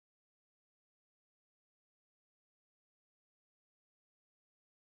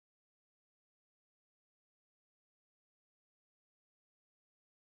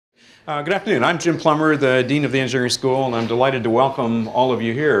Good afternoon. I'm Jim Plummer, the Dean of the Engineering School, and I'm delighted to welcome all of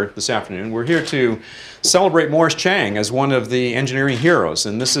you here this afternoon. We're here to celebrate Morris Chang as one of the engineering heroes,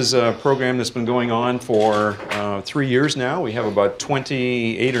 and this is a program that's been going on for 3 years now. We have about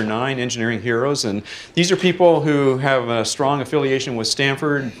 28 or 9 engineering heroes, and these are people who have a strong affiliation with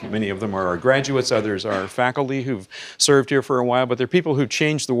Stanford. Many of them are our graduates, others are faculty who've served here for a while, but they're people who've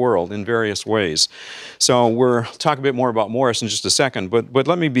changed the world in various ways. So we'll talk a bit more about Morris in just a second, but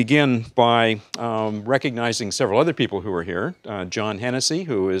let me begin by recognizing several other people who are here. John Hennessy,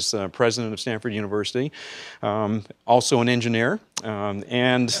 who is president of Stanford University, also an engineer, and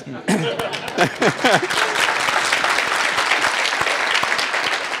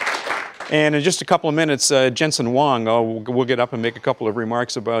and in just a couple of minutes, Jensen Wang will get up and make a couple of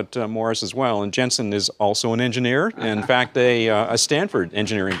remarks about Morris as well. And Jensen is also an engineer, in fact, a Stanford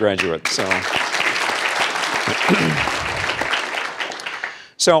engineering graduate.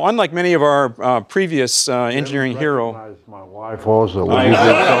 So unlike many of our previous engineering hero... My wife also. I'm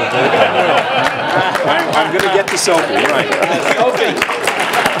going to get the selfie, right.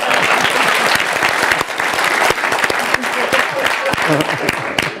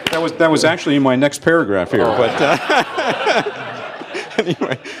 That was actually in my next paragraph here, but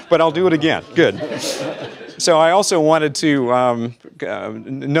anyway, but I'll do it again. Good. So I also wanted to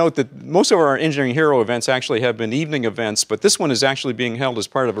note that most of our Engineering Hero events actually have been evening events, but this one is actually being held as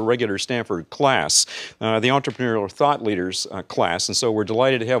part of a regular Stanford class, the Entrepreneurial Thought Leaders class, and so we're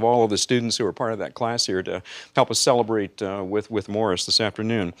delighted to have all of the students who are part of that class here to help us celebrate with Morris this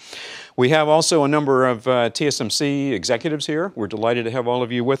afternoon. We have also a number of TSMC executives here. We're delighted to have all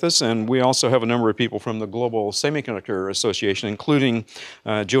of you with us, and we also have a number of people from the Global Semiconductor Association, including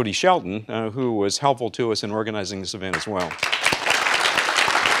Jody Shelton, who was helpful to us in organizing this event as well.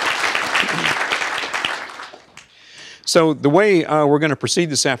 So the way we're going to proceed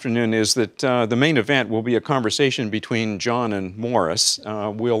this afternoon is that the main event will be a conversation between John and Morris.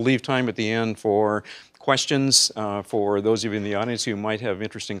 We'll leave time at the end for questions for those of you in the audience who might have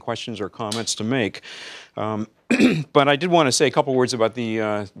interesting questions or comments to make. But I did want to say a couple words about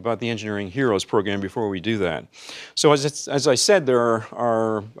the Engineering Heroes program before we do that. So as I said, there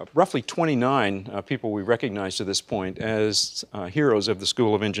are roughly 29 people we recognize to this point as heroes of the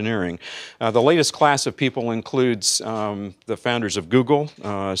School of Engineering. The latest class of people includes the founders of Google,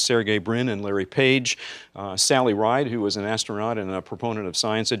 Sergey Brin and Larry Page, Sally Ride, who was an astronaut and a proponent of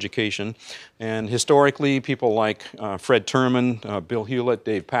science education, and historically people like Fred Terman, Bill Hewlett,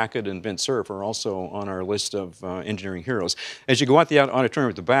 Dave Packard, and Vint Cerf are also on our list of engineering heroes. As you go out the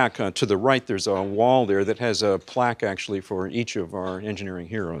auditorium at the back, to the right there's a wall there that has a plaque actually for each of our engineering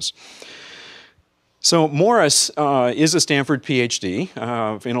heroes. So Morris is a Stanford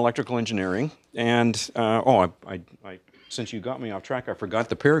PhD in electrical engineering, and since you got me off track, I forgot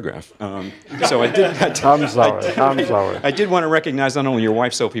the paragraph. So I'm sorry. I did want to recognize not only your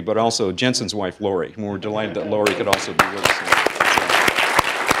wife, Sophie, but also Jensen's wife, Lori. And we're delighted that Lori could also be with us.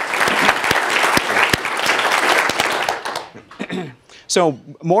 So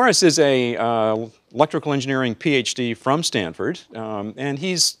Morris is a electrical engineering PhD from Stanford, and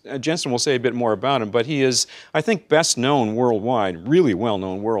Jensen will say a bit more about him, but he is, I think, best known worldwide, really well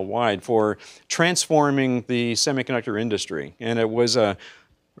known worldwide, for transforming the semiconductor industry. And it was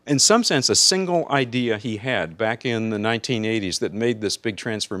in some sense, a single idea he had back in the 1980s that made this big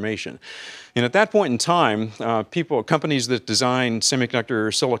transformation. And at that point in time, companies that designed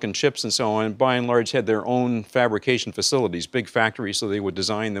semiconductor silicon chips and so on, by and large had their own fabrication facilities, big factories, so they would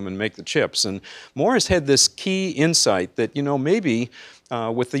design them and make the chips. And Morris had this key insight that, maybe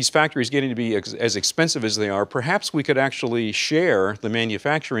with these factories getting to be as expensive as they are, perhaps we could actually share the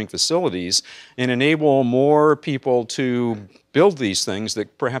manufacturing facilities and enable more people to build these things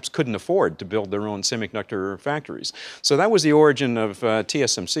that perhaps couldn't afford to build their own semiconductor factories. So that was the origin of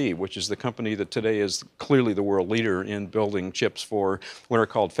TSMC, which is the company that today is clearly the world leader in building chips for what are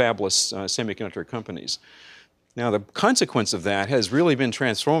called fabless semiconductor companies. Now, the consequence of that has really been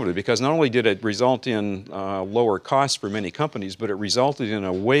transformative because not only did it result in lower costs for many companies, but it resulted in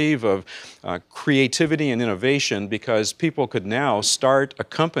a wave of creativity and innovation because people could now start a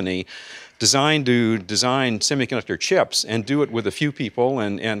company designed to design semiconductor chips and do it with a few people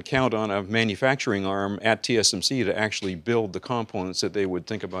and count on a manufacturing arm at TSMC to actually build the components that they would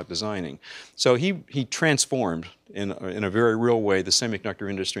think about designing. So he transformed in a very real way the semiconductor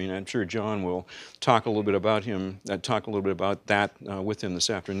industry, and I'm sure John will talk a little bit about that with him this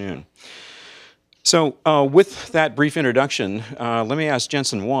afternoon. So with that brief introduction, let me ask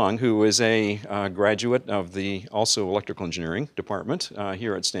Jensen Wang, who is a graduate of the also electrical engineering department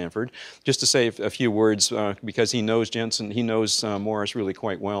here at Stanford, just to say a few words because he knows Jensen, he knows Morris really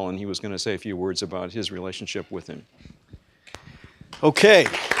quite well, and he was going to say a few words about his relationship with him. Okay.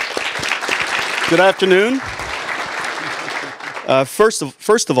 Good afternoon. First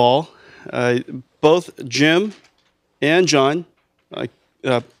of all, both Jim and John,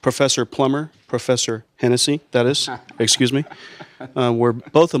 Professor Plummer, Professor Hennessy, that is, excuse me, were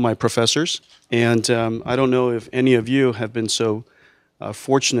both of my professors. And I don't know if any of you have been so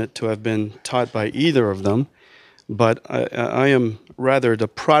fortunate to have been taught by either of them, but I am rather the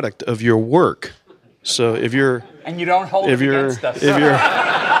product of your work. So if you're... And you don't hold it against us.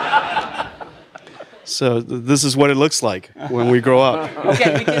 So this is what it looks like when we grow up.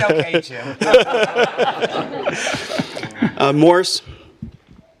 Okay, we did okay, Jim. Morris,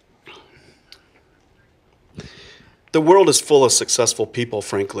 the world is full of successful people,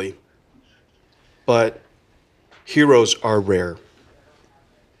 frankly, but heroes are rare.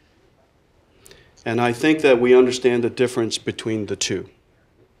 And I think that we understand the difference between the two.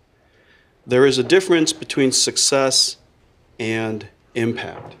 There is a difference between success and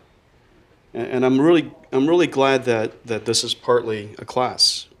impact. And I'm really glad that this is partly a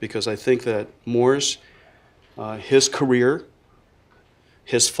class, because I think that Morris, his career,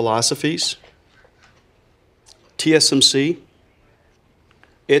 his philosophies, TSMC,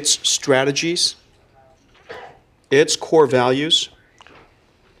 its strategies, its core values,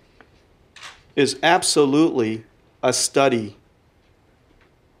 is absolutely a study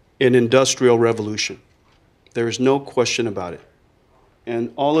in industrial revolution. There is no question about it.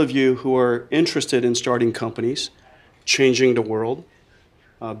 And all of you who are interested in starting companies, changing the world,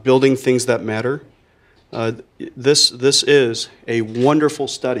 building things that matter, this is a wonderful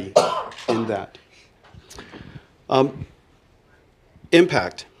study in that.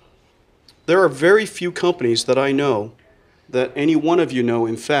 Impact. There are very few companies that I know, that any one of you know,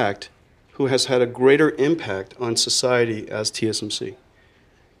 in fact, who has had a greater impact on society as TSMC.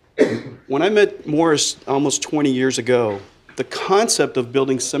 When I met Morris almost 20 years ago, the concept of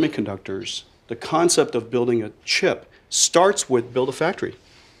building semiconductors, the concept of building a chip, starts with build a factory.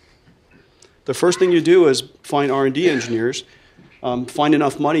 The first thing you do is find R&D engineers, find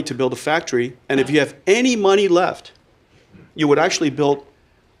enough money to build a factory, and if you have any money left, you would actually build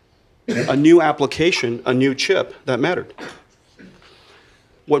a new application, a new chip that mattered.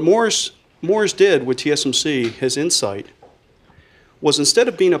 What Morris did with TSMC, his insight, was instead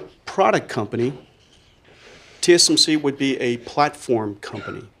of being a product company, TSMC would be a platform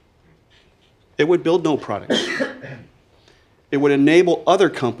company. It would build no products. It would enable other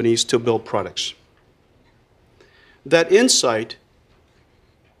companies to build products. That insight,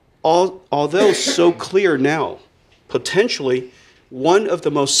 although so clear now, potentially one of the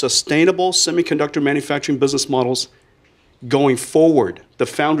most sustainable semiconductor manufacturing business models going forward, the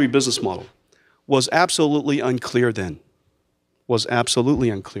foundry business model, was absolutely unclear then. Was absolutely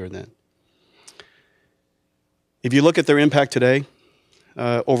unclear then. If you look at their impact today,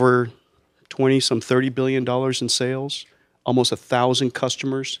 over $30 billion in sales, almost 1,000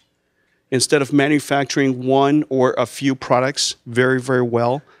 customers. Instead of manufacturing one or a few products very, very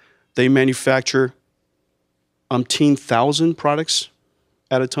well, they manufacture umpteen thousand products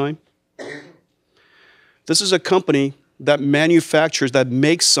at a time. This is a company that manufactures, that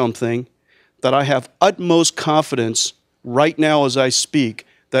makes something that I have utmost confidence right now as I speak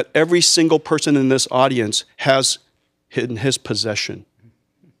that every single person in this audience has in his possession.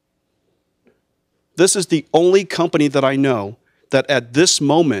 This is the only company that I know that at this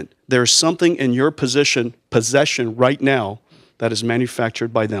moment there's something in your possession right now that is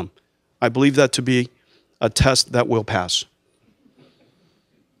manufactured by them. I believe that to be a test that will pass.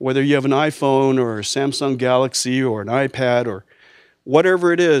 Whether you have an iPhone or a Samsung Galaxy or an iPad or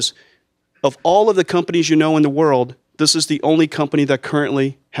whatever it is, of all of the companies you know in the world, this is the only company that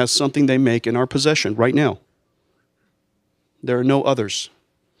currently has something they make in our possession right now. There are no others.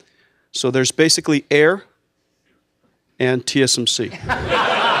 So there's basically Air and TSMC.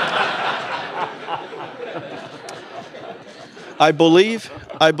 I believe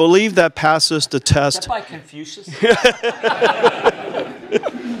that passes the test. Is that by Confucius?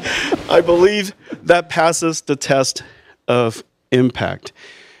 I believe that passes the test of impact.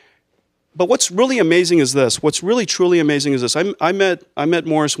 But what's really amazing is this. What's really truly amazing is this. I met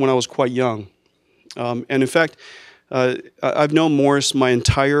Morris when I was quite young, and in fact, I've known Morris my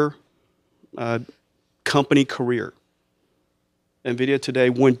entire company career. NVIDIA today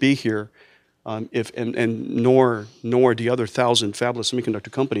wouldn't be here nor the other 1,000 fabless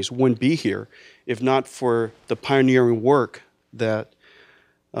semiconductor companies wouldn't be here if not for the pioneering work that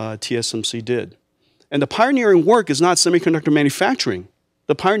TSMC did. And the pioneering work is not semiconductor manufacturing.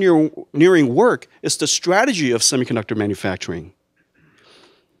 The pioneering work is the strategy of semiconductor manufacturing.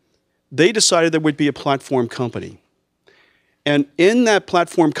 They decided there would be a platform company. And in that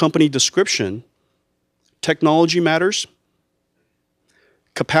platform company description, technology matters,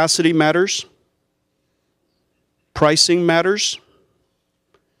 capacity matters, pricing matters,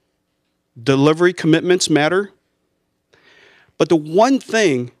 delivery commitments matter. But the one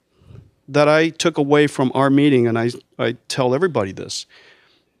thing that I took away from our meeting, and I tell everybody this,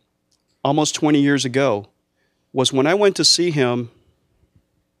 almost 20 years ago, was when I went to see him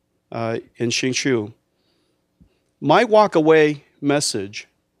in Hsinchu, my walk-away message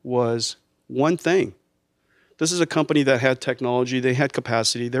was one thing. This is a company that had technology, they had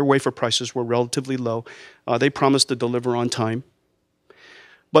capacity, their wafer prices were relatively low, they promised to deliver on time.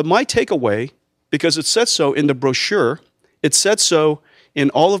 But my takeaway, because it said so in the brochure, it said so in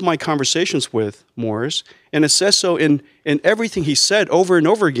all of my conversations with Morris, and it says so in everything he said over and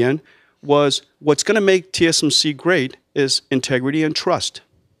over again, was what's going to make TSMC great is integrity and trust.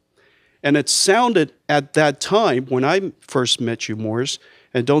 And it sounded at that time, when I first met you, Morris,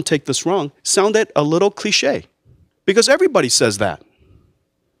 and don't take this wrong, sounded a little cliche, because everybody says that.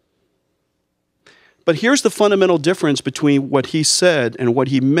 But here's the fundamental difference between what he said and what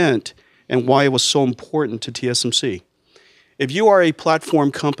he meant and why it was so important to TSMC. If you are a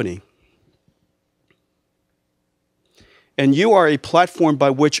platform company, and you are a platform by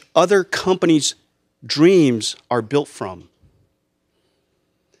which other companies' dreams are built from,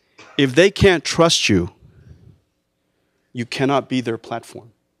 if they can't trust you, you cannot be their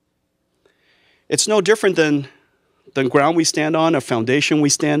platform. It's no different than the ground we stand on, a foundation we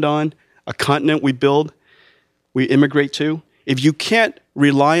stand on, a continent we build, we immigrate to. If you can't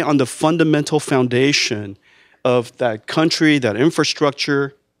rely on the fundamental foundation of that country, that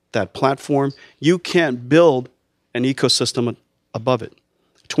infrastructure, that platform, you can't build an ecosystem above it.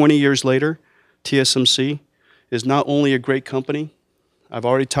 20 years later, TSMC is not only a great company, I've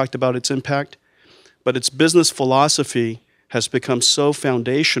already talked about its impact, but its business philosophy has become so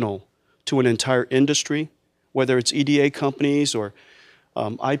foundational to an entire industry, whether it's EDA companies or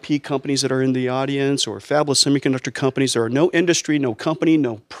IP companies that are in the audience or fabless semiconductor companies. There are no industry, no company,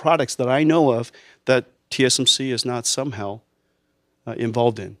 no products that I know of that TSMC is not somehow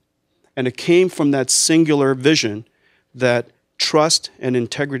involved in. And it came from that singular vision that trust and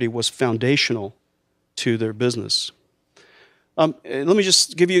integrity was foundational to their business. Let me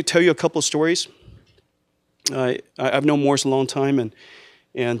just tell you a couple of stories. I've known Morris a long time, and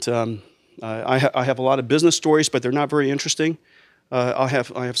I have a lot of business stories, but they're not very interesting. I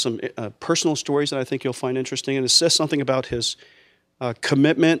have some personal stories that I think you'll find interesting, and it says something about his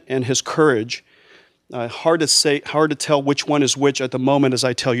commitment and his courage. Hard to tell which one is which at the moment as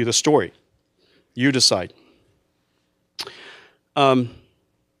I tell you the story. You decide. I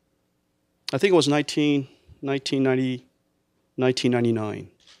think it was 1999.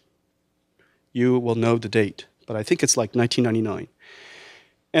 You will know the date, but I think it's like 1999.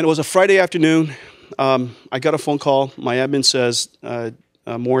 And it was a Friday afternoon. I got a phone call. My admin says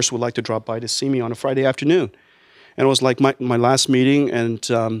Morris would like to drop by to see me on a Friday afternoon. And it was like my last meeting, and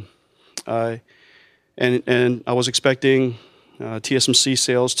I was expecting TSMC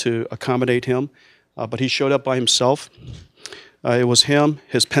sales to accommodate him, but he showed up by himself. It was him,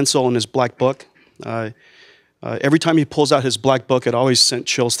 his pencil, and his black book. Every time he pulls out his black book, it always sent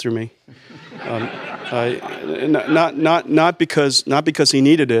chills through me. Not because he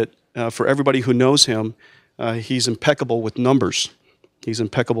needed it. For everybody who knows him, he's impeccable with numbers. He's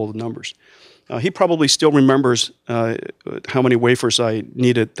impeccable with numbers. He probably still remembers how many wafers I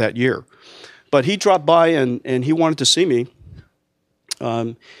needed that year. But he dropped by and he wanted to see me.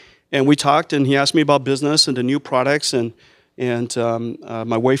 And we talked, and he asked me about business and the new products and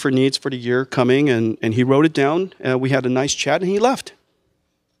my wafer needs for the year coming, and he wrote it down. We had a nice chat, and he left.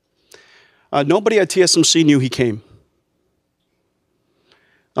 Nobody at TSMC knew he came.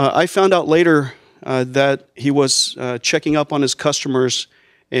 I found out later that he was checking up on his customers,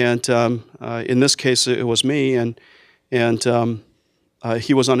 and in this case, it was me, and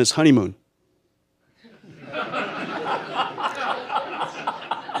he was on his honeymoon.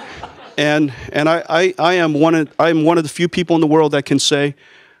 And I am one of the few people in the world that can say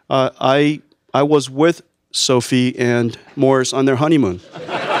I was with Sophie and Morris on their honeymoon.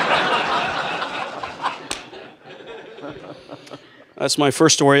 That's my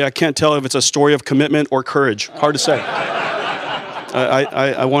first story. I can't tell if it's a story of commitment or courage. Hard to say.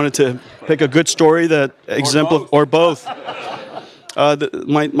 I wanted to pick a good story that exemplifies, or both.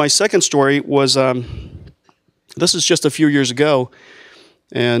 My second story was, this is just a few years ago,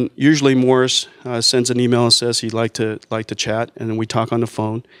 and usually Morris sends an email and says he'd like to chat, and then we talk on the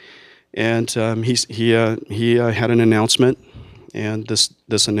phone. And he had an announcement, and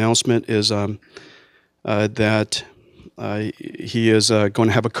this announcement is that he is going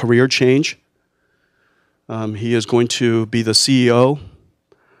to have a career change. He is going to be the CEO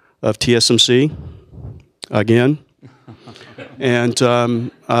of TSMC again, and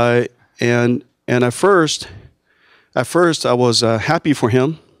at first I was happy for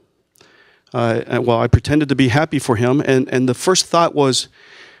him. I pretended to be happy for him, and the first thought was,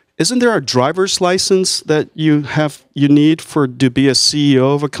 isn't there a driver's license that you need to be a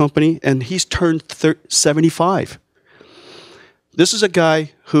CEO of a company? And he's turned 75. This is a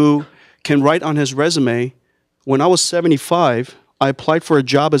guy who can write on his resume, when I was 75, I applied for a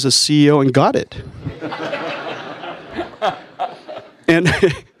job as a CEO and got it. And who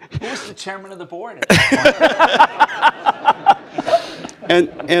was the chairman of the board?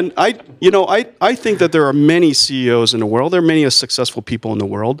 And I think that there are many CEOs in the world. There are many successful people in the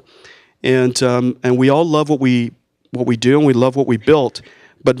world, and we all love what we do, and we love what we built.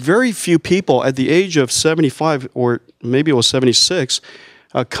 But very few people at the age of 75, or maybe it was 76,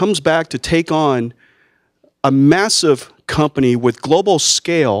 comes back to take on a massive company with global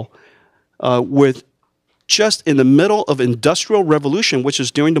scale, with just in the middle of industrial revolution, which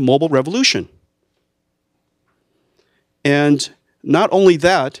is during the mobile revolution. And not only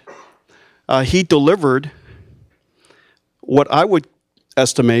that, he delivered what I would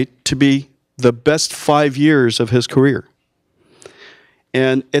estimate to be the best 5 years of his career.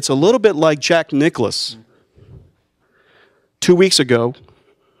 And it's a little bit like Jack Nicklaus 2 weeks ago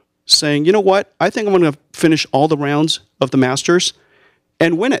saying, you know what, I think I'm going to finish all the rounds of the Masters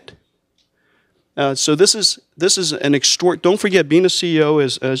and win it. So this is an don't forget, being a CEO,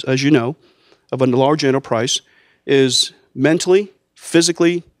 as you know, of a large enterprise is mentally,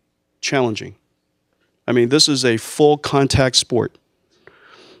 physically challenging. I mean, this is a full contact sport.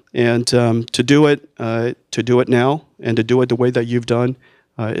 And to do it now, and to do it the way that you've done,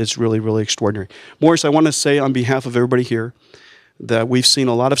 is really, really extraordinary. Morris, I want to say on behalf of everybody here that we've seen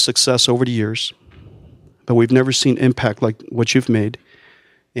a lot of success over the years, but we've never seen impact like what you've made.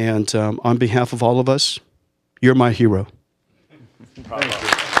 And on behalf of all of us, you're my hero. Thank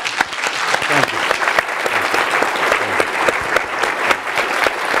you.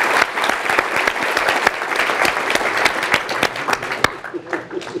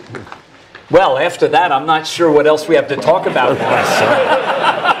 Well, after that, I'm not sure what else we have to talk about now.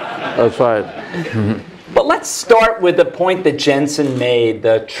 That's right. But let's start with the point that Jensen made,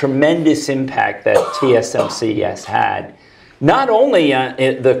 the tremendous impact that TSMC has had. Not only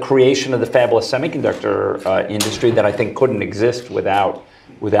the creation of the fabless semiconductor industry that I think couldn't exist without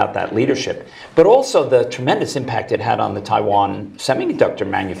that leadership, but also the tremendous impact it had on the Taiwan semiconductor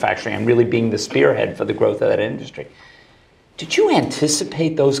manufacturing and really being the spearhead for the growth of that industry. Did you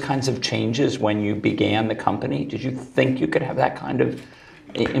anticipate those kinds of changes when you began the company? Did you think you could have that kind of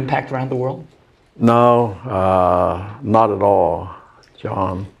impact around the world? No, not at all,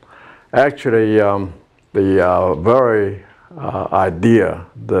 John. Actually, the very idea,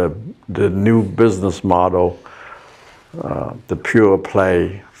 the new business model, the pure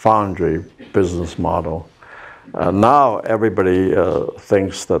play foundry business model, now everybody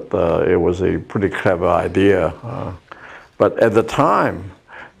thinks that it was a pretty clever idea. But at the time,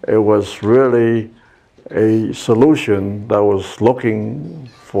 it was really a solution that was looking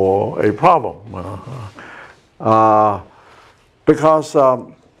for a problem. Because,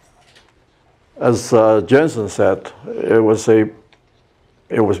 as Jensen said, it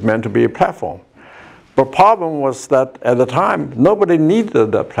was meant to be a platform. The problem was that at the time, nobody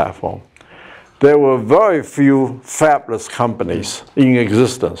needed that platform. There were very few fabless companies in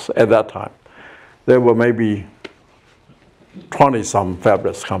existence at that time. There were maybe 20-some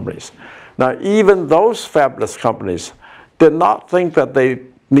fabless companies. Now, even those fabless companies did not think that they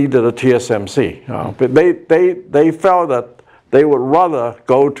needed a TSMC. But they felt that they would rather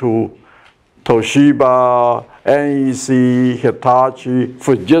go to Toshiba, NEC, Hitachi,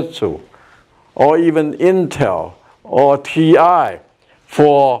 Fujitsu, or even Intel or TI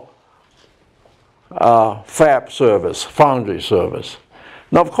for fab service, foundry service.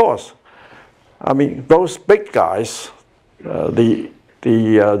 Now, of course, I mean, those big guys, the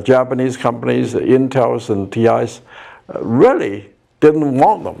Japanese companies, the Intels and TIs, really didn't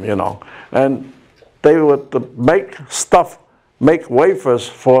want them, you know. And they would make wafers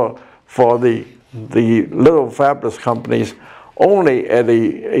for the little fabless companies only at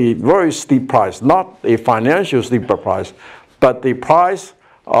a very steep price, not a financial steep price, but the price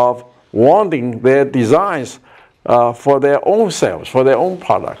of wanting their designs for their own sales, for their own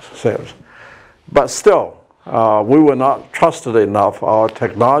product sales. But still, we were not trusted enough, our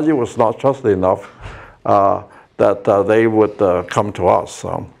technology was not trusted enough that they would come to us.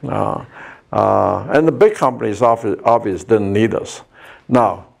 And the big companies obviously didn't need us.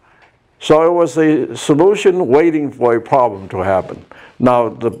 Now, so it was a solution waiting for a problem to happen. Now,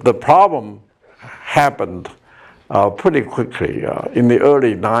 the problem happened pretty quickly in the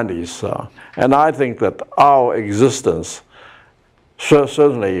early 90s. And I think that our existence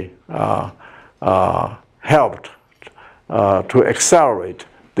certainly helped to accelerate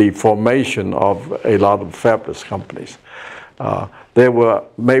the formation of a lot of fabless companies. There were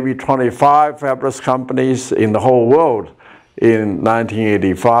maybe 25 fabless companies in the whole world in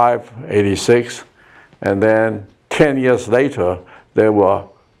 1985, 86, and then 10 years later, there were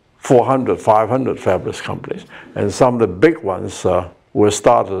 400, 500 fabless companies. And some of the big ones were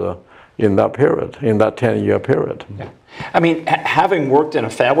started in that period, in that 10-year period. Yeah. I mean, having worked in a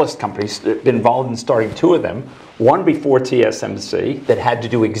fabless company, been involved in starting 2 of them, one before TSMC that had to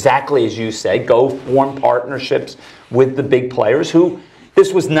do exactly as you said, go form partnerships with the big players who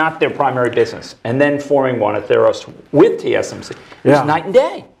this was not their primary business, and then forming one at Theros with TSMC. It was night and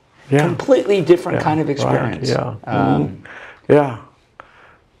day. Yeah. Completely different kind of experience. Right. Yeah. Yeah.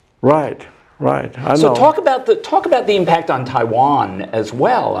 Right. Right. So talk about the impact on Taiwan as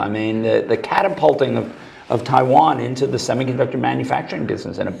well. I mean, the catapulting of Taiwan into the semiconductor manufacturing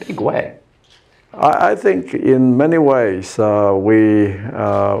business in a big way. I think in many ways we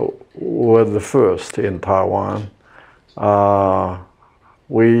were the first in Taiwan.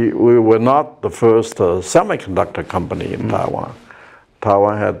 We were not the first semiconductor company in Taiwan.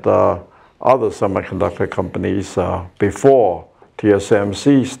 Taiwan had other semiconductor companies before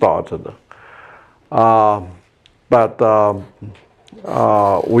TSMC started. But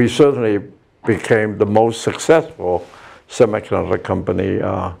we certainly became the most successful semiconductor company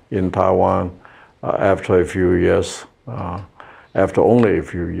in Taiwan after a few years, after only a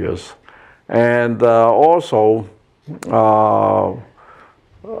few years. And also,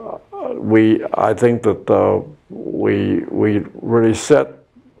 I think that we really set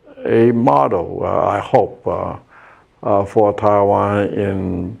a model, I hope, for Taiwan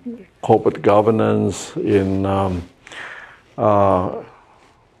in corporate governance, in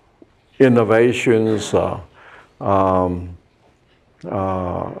innovations.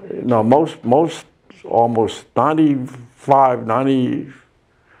 Almost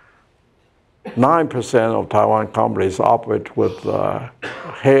 99% of Taiwan companies operate with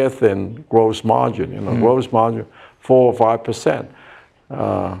hair-thin gross margin. Gross margin 4 or 5%,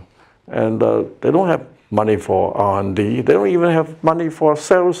 and they don't have money for R&D. They don't even have money for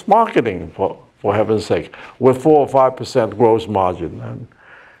sales marketing, for heaven's sake, with 4 or 5% gross margin.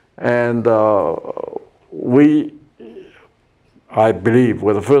 And we, I believe,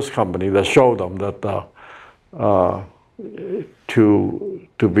 were the first company that showed them that to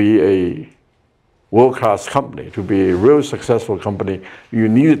be a world-class company, to be a real successful company, you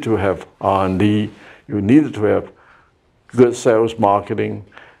needed to have R&D, you needed to have good sales marketing,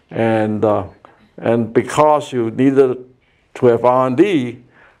 and because you needed to have R&D,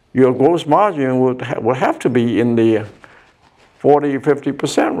 your gross margin would have to be in the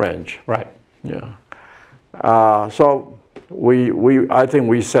 40–50% range. Right. Yeah. So I think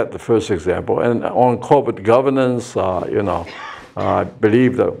we set the first example, and on corporate governance, I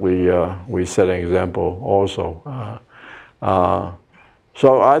believe that we set an example also.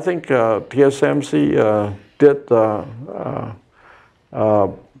 So I think TSMC did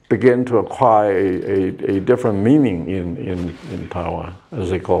begin to acquire a different meaning in Taiwan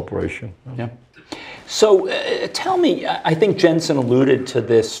as a corporation. Yeah. So tell me, I think Jensen alluded to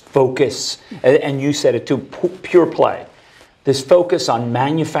this focus, and you said it too, pure play. This focus on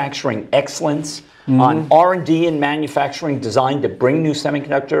manufacturing excellence, on R&D and manufacturing designed to bring new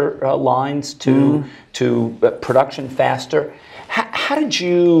semiconductor lines to production faster. How did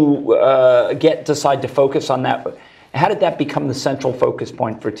you decide to focus on that? How did that become the central focus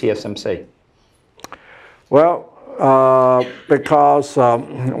point for TSMC? Well, because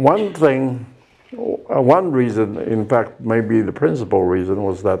one reason, in fact, maybe the principal reason,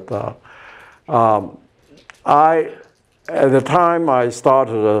 was that at the time I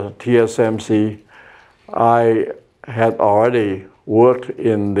started TSMC, I had already worked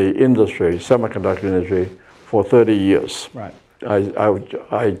in the industry, semiconductor industry, for 30 years. Right.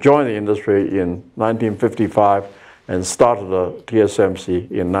 I joined the industry in 1955 and started TSMC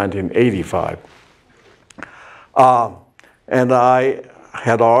in 1985. And I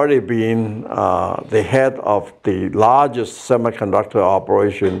had already been the head of the largest semiconductor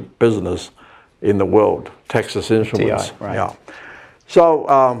operation business in the world, Texas Instruments. TI, right. Yeah.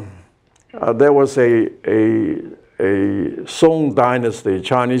 So there was a Song Dynasty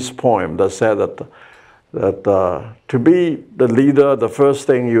Chinese poem that said that to be the leader, the first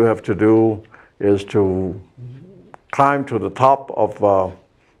thing you have to do is to climb to the top of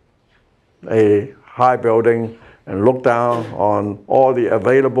a high building and look down on all the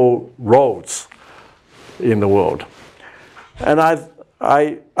available roads in the world. And I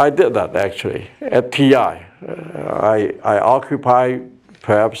did that actually at TI. I occupy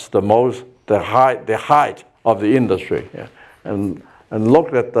perhaps the height of the industry, yeah, and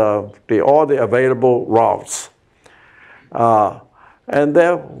looked at all the available routes. And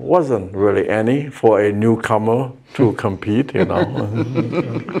there wasn't really any for a newcomer to compete, you know.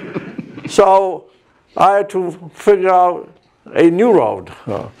 So I had to figure out a new road.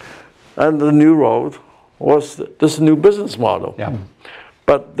 And the new road was this new business model. Yeah.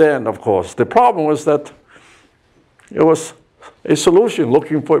 But then, of course, the problem was that it was a solution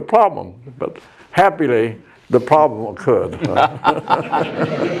looking for a problem. But happily, the problem occurred.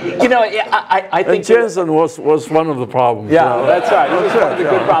 You know, I think... And Jensen was one of the problems. Yeah, that's right. He was one of the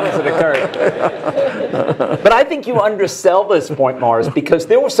good problems that occurred. But I think you undersell this point, Morris, because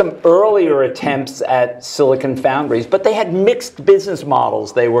there were some earlier attempts at silicon foundries, but they had mixed business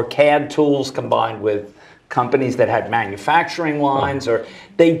models. They were CAD tools combined with companies that had manufacturing lines, and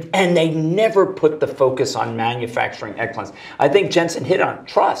they never put the focus on manufacturing excellence. I think Jensen hit on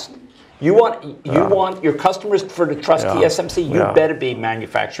trust. You want your customers to trust TSMC. You better be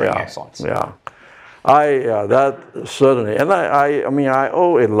manufacturing excellence. Yeah, that certainly, and I mean I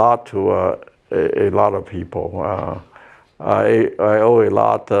owe a lot to a lot of people. I owe a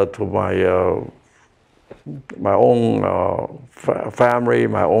lot to my own family,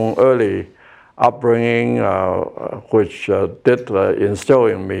 my own early upbringing, which did instill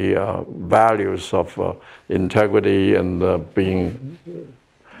in me values of integrity and being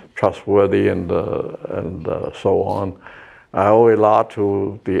trustworthy and so on. I owe a lot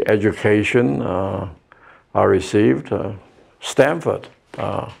to the education I received. Stanford.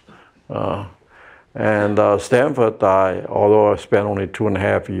 Stanford, although I spent only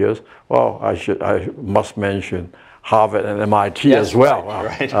 2.5 years, well, I must mention Harvard and MIT as well.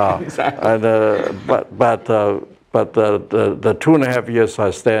 Right. Exactly. And, but the 2.5 years I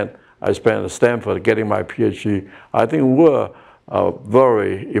spent at Stanford getting my PhD, I think were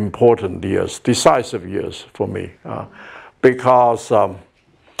very important years, decisive years for me, because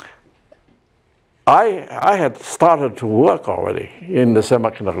I had started to work already in the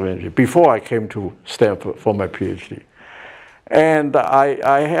semiconductor industry before I came to Stanford for my PhD. And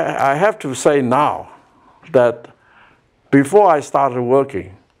I have to say now that before I started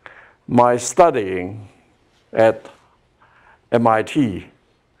working, my studying at MIT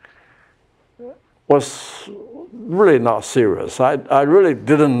was really not serious. I really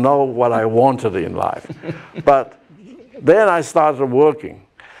didn't know what I wanted in life. But then I started working,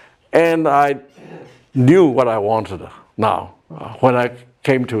 and I knew what I wanted now when I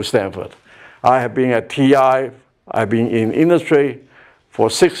came to Stanford. I have been at TI, I've been in industry for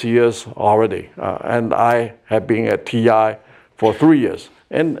 6 years already, and I have been at TI for 3 years.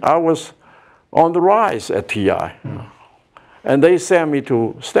 And I was on the rise at TI. And they sent me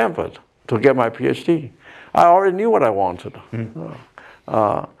to Stanford to get my PhD. I already knew what I wanted.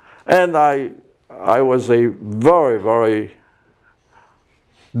 And I was a very, very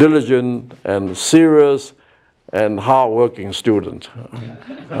diligent and serious and hard-working student.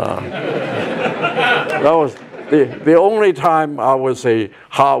 That was the only time I was a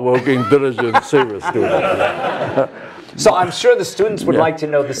hard-working, diligent, serious student. So I'm sure the students would like to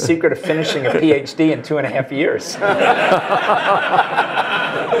know the secret of finishing a PhD in 2.5 years.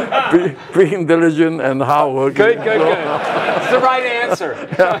 Being diligent and hardworking. Good. It's the right answer.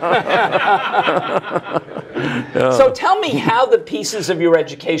 So tell me how the pieces of your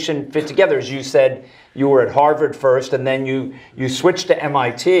education fit together. As you said, you were at Harvard first, and then you switched to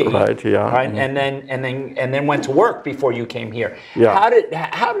MIT. Right. Yeah. Right, and then went to work before you came here. Yeah.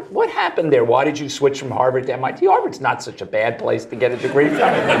 What happened there? Why did you switch from Harvard to MIT? Harvard's not such a bad place to get a degree from.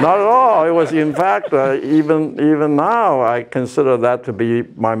 Not at all. It was, in fact, even now, I consider that to be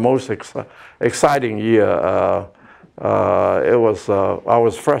my most exciting year. I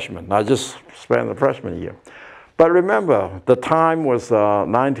was freshman. I just spent the freshman year. But remember, the time was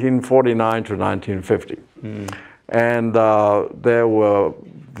 1949 to 1950. And there were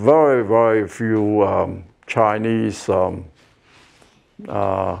very, very few Chinese, there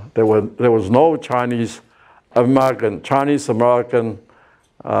was no Chinese Chinese-American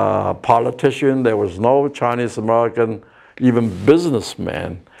politician. There was no Chinese-American even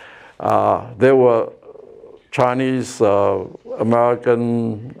businessman. There were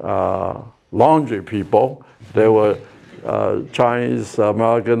Chinese-American laundry people. There were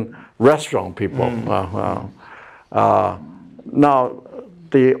Chinese-American restaurant people. Now,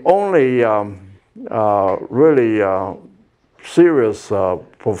 the only really serious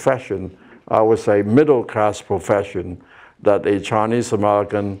profession, I would say middle-class profession, that a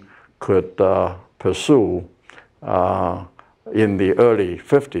Chinese-American could pursue in the early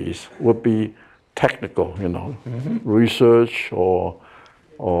 50s would be technical, research or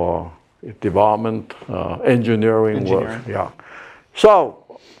development, engineering work. Yeah. So,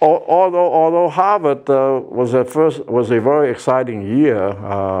 although Harvard was a very exciting year,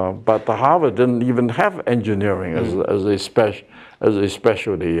 but Harvard didn't even have engineering as a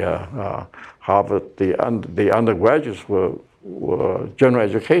specialty. Harvard, the undergraduates were general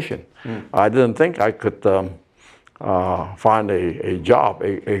education. I didn't think I could find a job,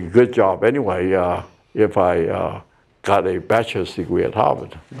 a good job anyway, if I got a bachelor's degree at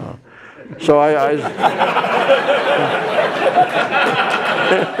Harvard. So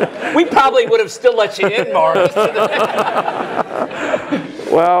we probably would have still let you in, Morris.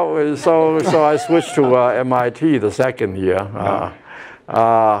 Well, so I switched to MIT the second year,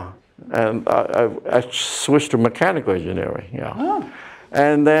 and I switched to mechanical engineering. Yeah. Oh.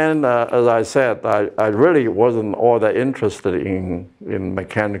 And then, as I said, I really wasn't all that interested in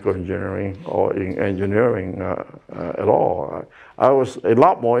mechanical engineering or in engineering at all. I was a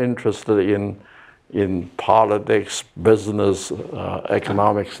lot more interested in politics, business,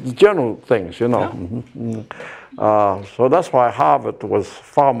 economics, general things, So that's why Harvard was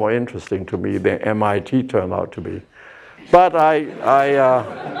far more interesting to me than MIT turned out to be. But I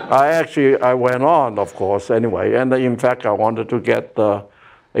went on, of course, anyway. And in fact, I wanted to get a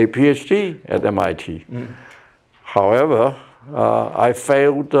PhD at MIT. However, I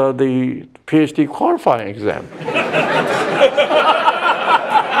failed the PhD qualifying exam.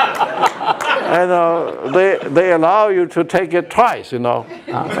 And they allow you to take it twice,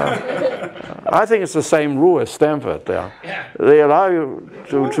 I think it's the same rule as Stanford. They allow you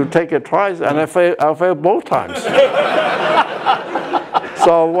to take it twice, and I failed both times.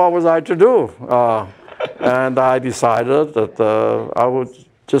 So what was I to do? And I decided that I would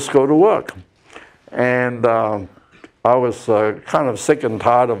just go to work. And I was kind of sick and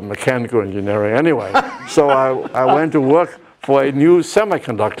tired of mechanical engineering anyway. So I went to work for a new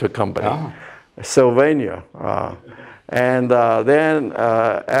semiconductor company. Sylvania. And then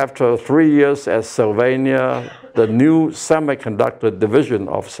after 3 years at Sylvania, the new semiconductor division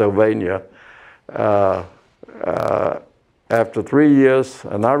of Sylvania, after 3 years,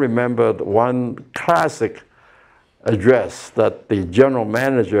 and I remembered one classic address that the general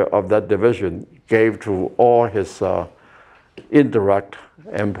manager of that division gave to all his indirect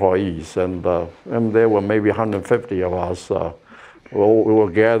employees, and there were maybe 150 of us. We were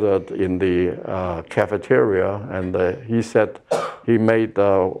gathered in the cafeteria, and he said, he made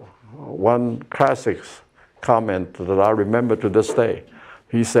one classic comment that I remember to this day.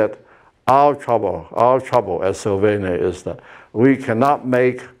 He said, our trouble at Sylvania is that we cannot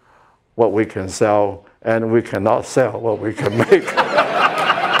make what we can sell, and we cannot sell what we can make.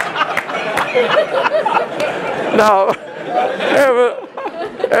 Now,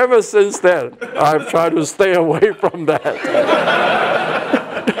 ever since then, I've tried to stay away from that.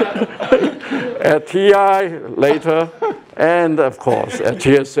 At TI later, and of course at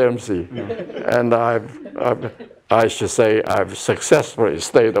TSMC, and I should say I've successfully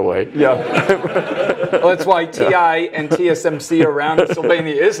stayed away. Yeah. Well, that's why TI and TSMC around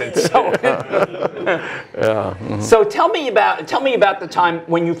Sylvania isn't. So. Yeah. Mm-hmm. So tell me about the time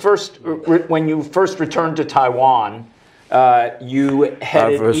when you first returned to Taiwan. You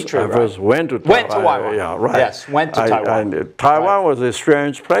headed ITRI, I first went to Taiwan. Went to Taiwan. Yeah, right. Yes, went to Taiwan. Taiwan was a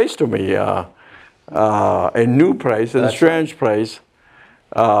strange place to me. A new place, a strange place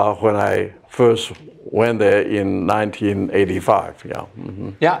when I first went there in 1985. Yeah.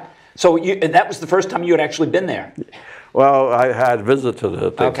 Mm-hmm. Yeah. So that was the first time you had actually been there. Well, I had visited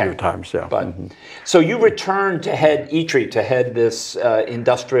it a few times. Yeah. But, so you returned to head ITRI, to head this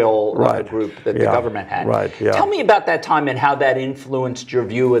industrial group that the government had. Right. Yeah. Tell me about that time and how that influenced your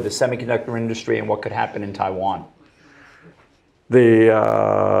view of the semiconductor industry and what could happen in Taiwan.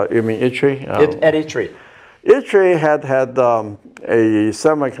 You mean ITRI? At ITRI. ITRI had a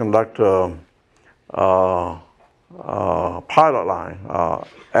semiconductor pilot line,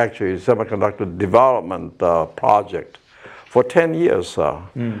 actually semiconductor development project for 10 years,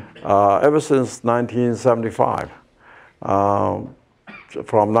 ever since 1975. In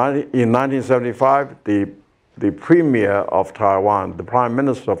 1975, the premier of Taiwan, the prime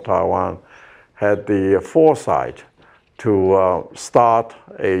minister of Taiwan, had the foresight to start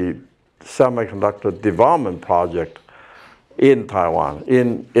a semiconductor development project in Taiwan,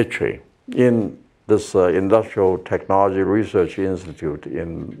 in ITRI, in this Industrial Technology Research Institute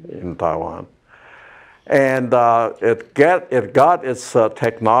in Taiwan. And it got its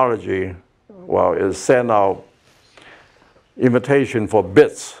technology, well, it sent out invitation for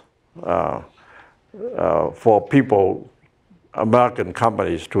bids for people, American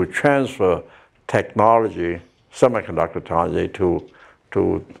companies, to transfer technology, semiconductor technology to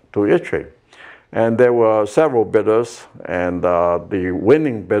ITRI. And there were several bidders, and the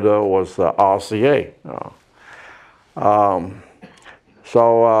winning bidder was RCA.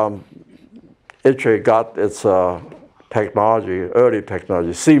 ITRI got its technology, early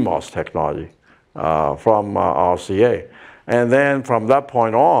technology, CMOS technology, from RCA. And then from that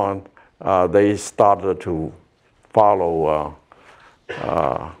point on, they started to follow,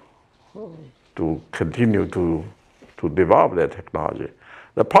 to continue to develop their technology.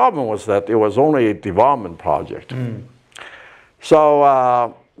 The problem was that it was only a development project.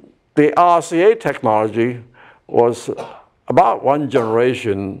 So the RCA technology was about one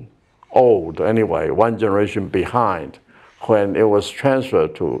generation old anyway, one generation behind when it was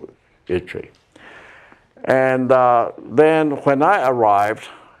transferred to ITRI. And then when I arrived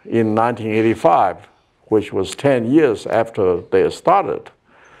in 1985, which was 10 years after they started,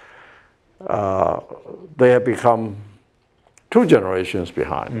 they had become 2 generations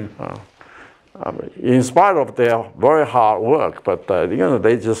behind. In spite of their very hard work, but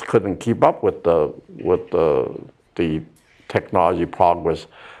they just couldn't keep up with the technology progress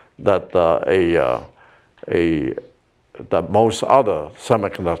that that most other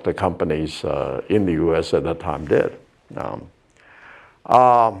semiconductor companies in the U.S. at that time did.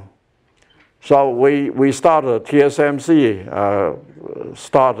 So we started, TSMC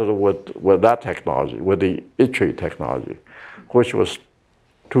started with that technology, with the ITRI technology, which was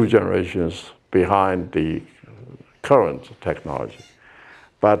 2 generations behind the current technology.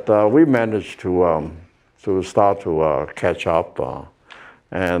 But we managed to start to catch up.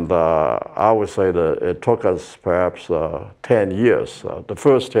 And I would say that it took us perhaps 10 years, the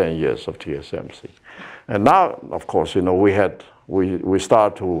first 10 years of TSMC. And now, of course, we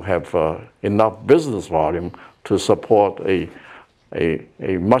started to have enough business volume to support a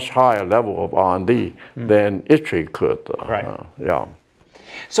much higher level of R&D than ITRI could. Right. Yeah.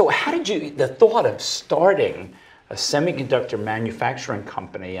 So how did the thought of starting a semiconductor manufacturing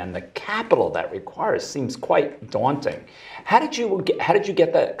company and the capital that requires seems quite daunting. How did you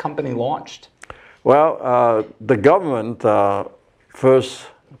get that company launched? Well, the government first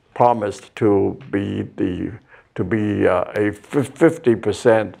promised to be a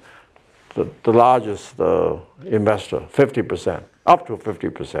 50%, the largest investor, 50%, up to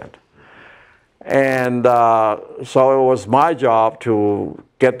 50%. And so it was my job to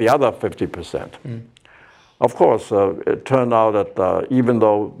get the other 50%. Of course, it turned out that even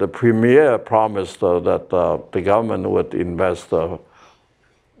though the premier promised that the government would invest 50%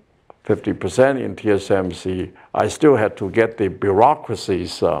 in TSMC, I still had to get the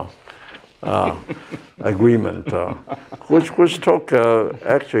bureaucracy's agreement, which took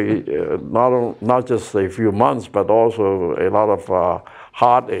actually not just a few months, but also a lot of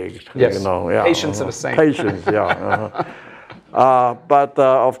heartache. Yes, patience of a saint. Patience, yeah. But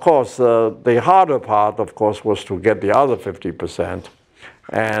of course, the harder part, of course, was to get the other 50%.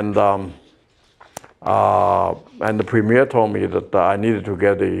 And the premier told me that I needed to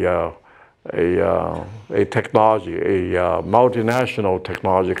get a technology, a multinational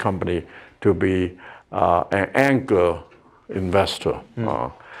technology company to be an anchor investor.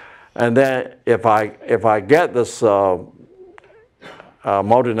 And then if I get this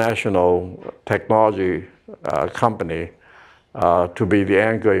multinational technology company to be the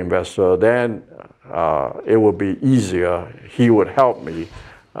anchor investor, then it would be easier. He would help me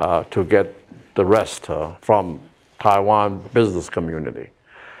to get the rest from Taiwan business community.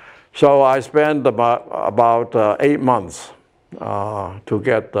 So I spent about 8 months to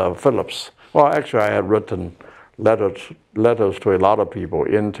get Philips. Well, actually, I had written letters to a lot of people: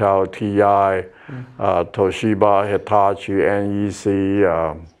 Intel, TI, Toshiba, Hitachi, NEC,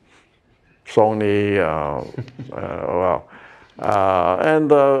 Sony.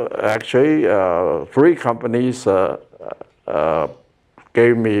 And actually, 3 companies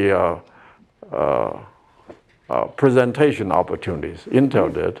gave me presentation opportunities.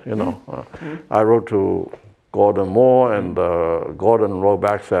 Intel did, I wrote to Gordon Moore, and Gordon wrote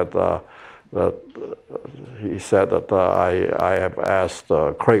back said that he said that I have asked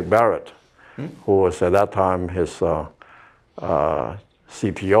Craig Barrett, who was at that time his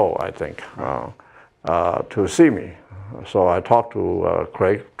CTO, I think, to see me. So I talked to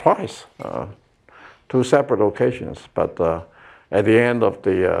Craig twice, 2 separate occasions. But at the end of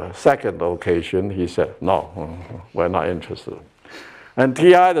the second occasion, he said, no, we're not interested. And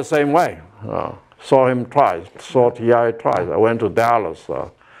TI the same way. Saw him twice, saw TI twice. I went to Dallas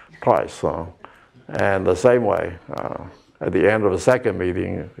twice. And the same way, at the end of the second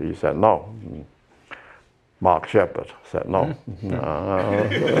meeting, he said no. Mark Shepard said no.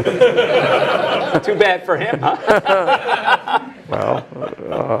 Too bad for him, huh? Well,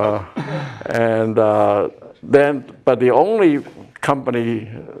 but the only company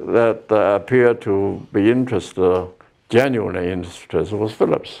that appeared to be interested, genuinely interested, was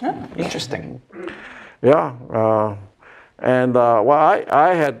Philips. Oh, interesting. Yeah. Well,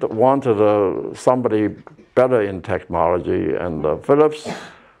 I had wanted somebody better in technology, and Philips,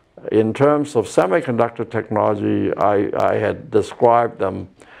 in terms of semiconductor technology, I had described them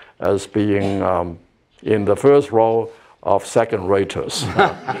as being in the first row of second raters.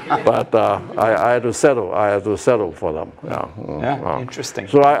 But I had to settle. I had to settle for them. Yeah, interesting.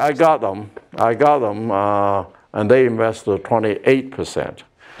 So I got them. And they invested 28%.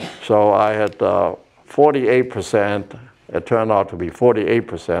 So I had 48%. It turned out to be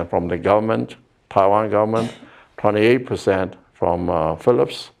 48% from the government, Taiwan government, 28% from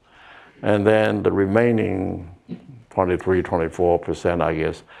Philips, and then the remaining 23, 24%, I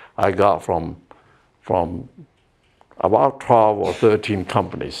guess, I got from about 12 or 13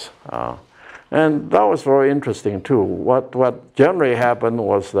 companies. And that was very interesting too. What generally happened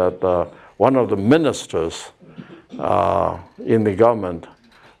was that one of the ministers in the government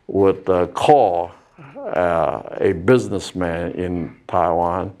would call a businessman in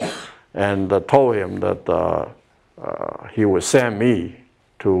Taiwan and told him that he would send me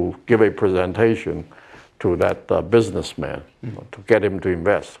to give a presentation to that businessman to get him to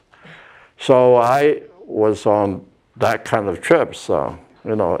invest. So I was on that kind of trips, a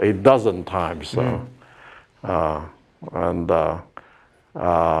dozen times. And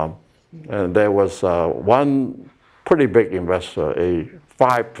there was one pretty big investor, a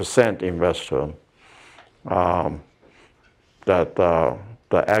 5% investor, that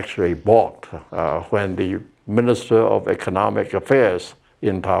actually bought when the Minister of Economic Affairs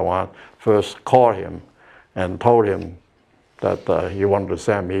in Taiwan first called him and told him that he wanted to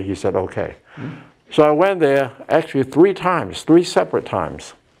send me. He said, okay. So I went there actually 3 times, 3 separate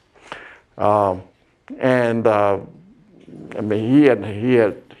times. I mean,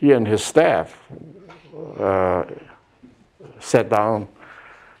 he and his staff sat down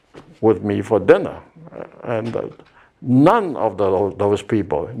with me for dinner. And none of those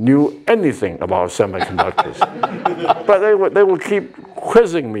people knew anything about semiconductors. But they would keep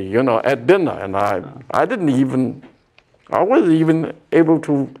quizzing me, at dinner. And I wasn't even able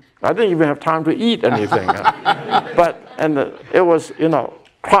to, I didn't even have time to eat anything. It was,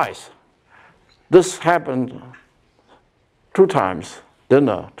 twice. This happened 2 times,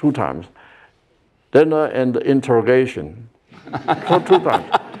 dinner 2 times. Dinner and interrogation 2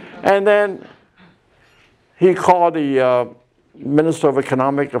 times. And then he called the Minister of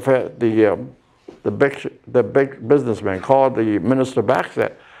Economic Affairs, the big businessman, called the minister back and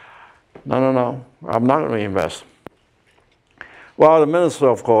said, no, I'm not going to invest. Well, the minister,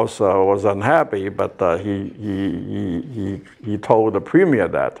 of course, was unhappy, but he told the premier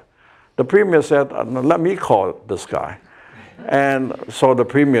that. The premier said, let me call this guy. And so the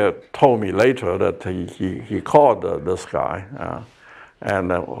premier told me later that he called this guy.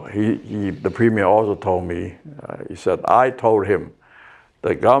 The premier also told me, he said, I told him,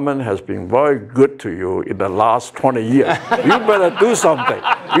 the government has been very good to you in the last 20 years. You better do something.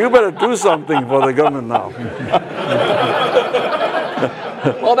 You better do something for the government now.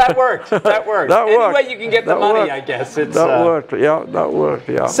 Well, that worked. That worked. That Any worked. way you can get the money, I guess. That worked. Yeah, that worked.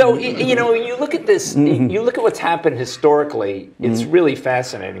 Yeah. So when you look at this, you look at what's happened historically. It's really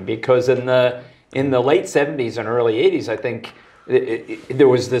fascinating because in the late 70s and early 80s, I think there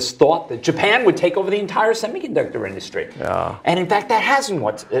was this thought that Japan would take over the entire semiconductor industry. Yeah. And in fact, that has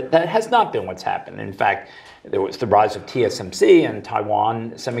not been what's happened. In fact, there was the rise of TSMC and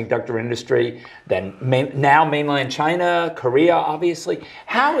Taiwan semiconductor industry. Then now mainland China, Korea, obviously.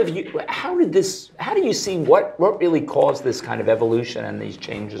 How do you see what really caused this kind of evolution and these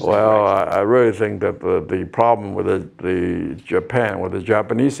changes? Well, I really think that the problem with the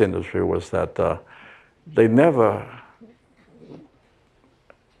Japanese industry was that they never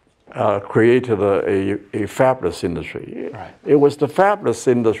created a fabless industry. Right. It was the fabless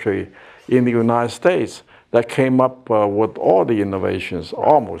industry in the United States that came up with all the innovations,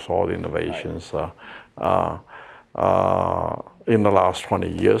 almost all the innovations in the last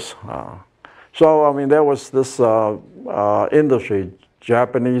 20 years. So, I mean, there was this industry,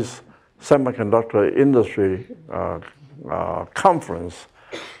 Japanese semiconductor industry conference,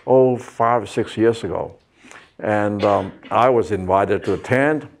 5 or 6 years ago. And I was invited to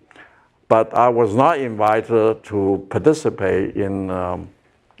attend, but I was not invited to participate in a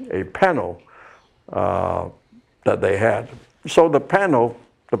panel that they had. So the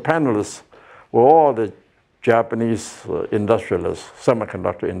panelists were all the Japanese industrialists,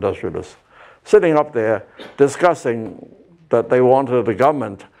 semiconductor industrialists, sitting up there discussing that they wanted the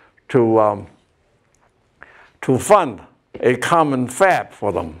government to fund a common fab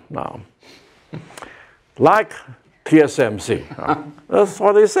for them now, like TSMC. That's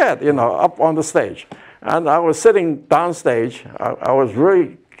what they said, you know, up on the stage. And I was sitting downstage. I was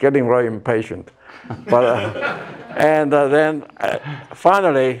really getting very impatient. But, then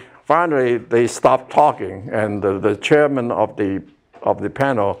finally they stopped talking, and the chairman of the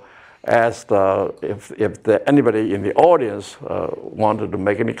panel asked if anybody in the audience wanted to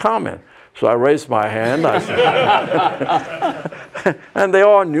make any comment. So I raised my hand. I said, and they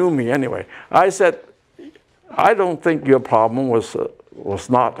all knew me anyway. I said, I don't think your problem was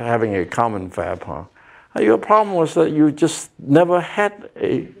not having a common fab, huh? Your problem was that you just never had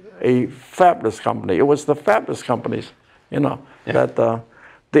a fabless company. It was the fabless companies, you know, that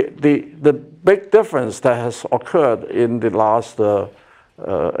the big difference that has occurred in the last,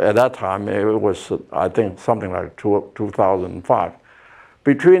 at that time, it was, I think, something like 2005.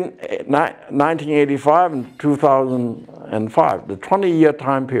 Between 1985 and 2005, the 20-year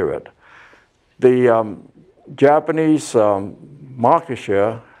time period, the Japanese market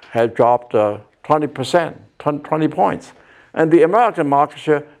share had dropped 20%, 20 points. And the American market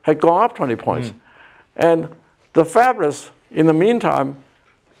share had gone up 20 points. And the fabless, in the meantime,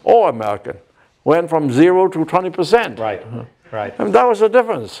 all American, went from 0 to 20%. Right, right. And that was the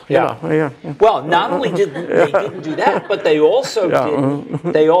difference. Yeah. You know? Well, not only did they didn't do that, but they also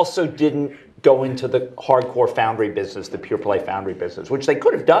didn't go into the hardcore foundry business, the pure play foundry business, which they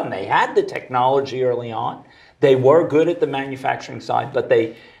could have done. They had the technology early on. They were good at the manufacturing side, but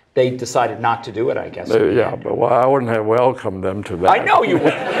they decided not to do it, I guess. Yeah, but well, I wouldn't have welcomed them to that. I know you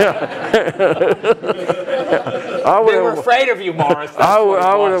would. They were afraid of you, Morris. I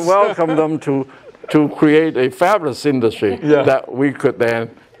would have welcomed them to create a fabulous industry that we could then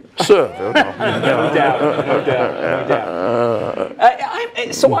serve. You know? No doubt.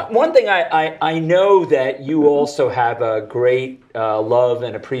 So one thing I know that you also have a great love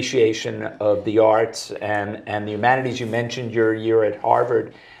and appreciation of the arts and the humanities. You mentioned your year at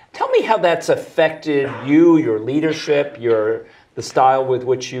Harvard. Tell me how that's affected you, your leadership, the style with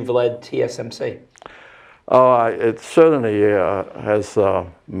which you've led TSMC. It certainly has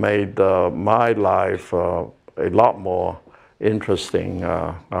made my life a lot more interesting.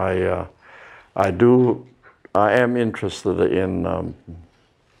 I am interested in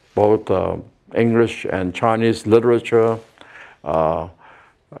both English and Chinese literature, and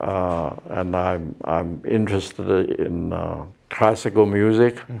I'm interested in classical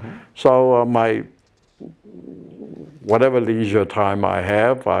music. So whatever leisure time I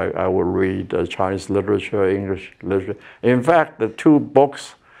have, I will read Chinese literature, English literature. In fact, the two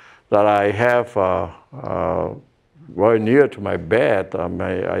books that I have very near to my bed,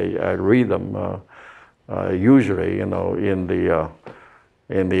 I read them usually, you know, in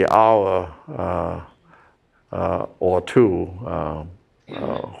the hour or two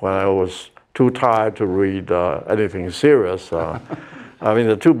when I was too tired to read anything serious. I mean,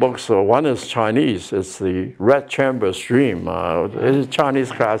 the two books, one is Chinese, it's the Red Chamber's Dream, it's a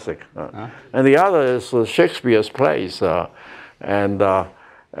Chinese classic. And the other is Shakespeare's plays. And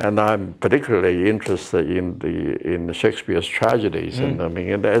I'm particularly interested in Shakespeare's tragedies. And I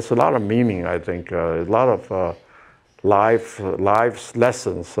mean, there's a lot of meaning, I think, a lot of life's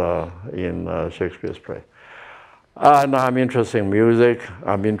lessons in Shakespeare's play. And I'm interested in music.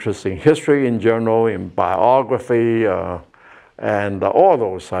 I'm interested in history in general, in biography, and all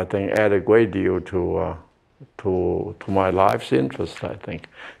those, I think, add a great deal to my life's interest, I think.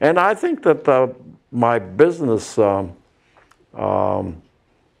 And I think that my business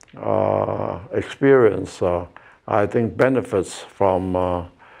experience, I think, benefits from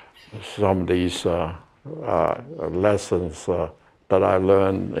some of these lessons that I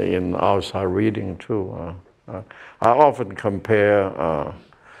learned in outside reading too. I often compare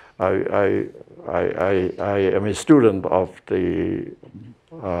I am a student of the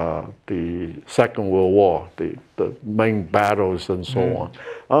Second World War, the main battles and so on.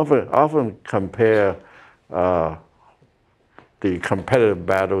 Often compare the competitive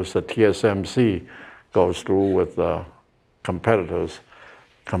battles that TSMC goes through with competitors,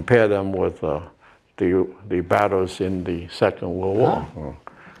 compare them with the battles in the Second World War.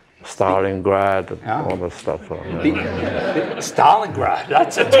 Stalingrad and all that stuff. Stalingrad,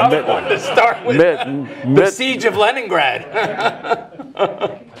 that's a tough one to start with. The Siege of Leningrad.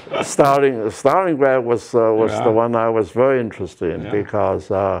 Stalingrad was the one I was very interested in because,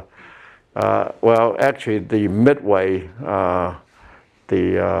 well, actually the Midway,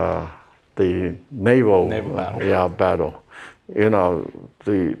 the naval battle. You know,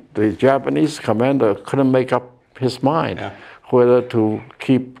 the Japanese commander couldn't make up his mind whether to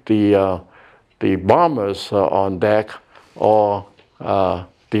keep the bombers on deck or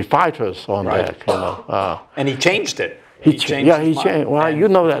the fighters on deck. You know, and he changed it. He changed. Well, you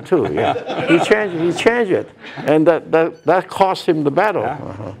know that too. Yeah, he changed it, and that cost him the battle.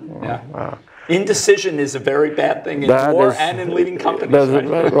 Indecision is a very bad thing in war and in leading companies.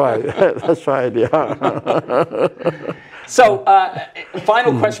 That's right. That's right. Yeah. So,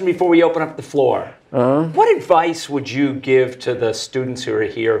 final question before we open up the floor. What advice would you give to the students who are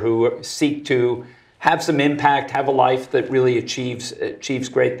here who seek to have some impact, have a life that really achieves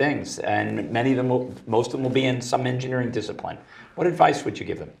great things? And many of them, most of them will be in some engineering discipline. What advice would you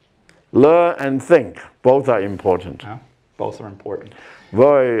give them? Learn and think. Both are important. Both are important.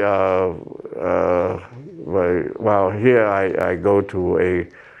 Very well. Here I go to a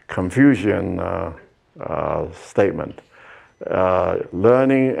Confucian statement.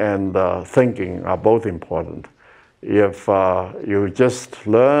 Learning and thinking are both important. If you just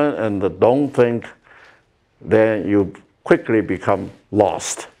learn and don't think, then you quickly become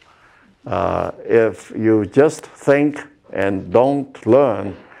lost. If you just think and don't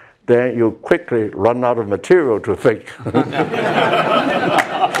learn, then you quickly run out of material to think.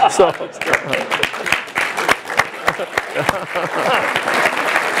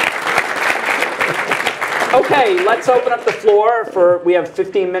 Okay, let's open up the floor we have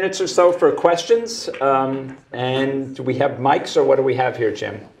 15 minutes or so for questions. And do we have mics or what do we have here,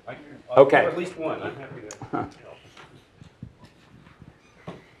 Jim? Okay. Or at least one. I'm happy to.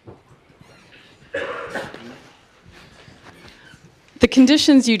 The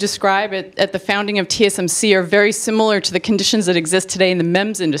conditions you describe at the founding of TSMC are very similar to the conditions that exist today in the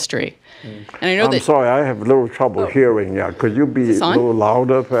MEMS industry. And I know I'm sorry, I have a little trouble hearing. Yeah, could you be a little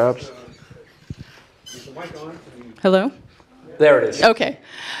louder, perhaps? Hello? There it is. Okay.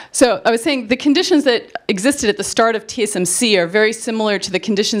 So I was saying the conditions that existed at the start of TSMC are very similar to the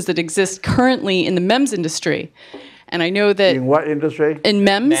conditions that exist currently in the MEMS industry. And I know that... In what industry? In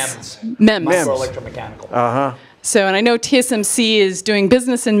MEMS. MEMS. Microelectromechanical. So, and I know TSMC is doing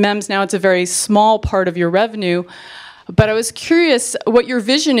business in MEMS now. It's a very small part of your revenue. But I was curious what your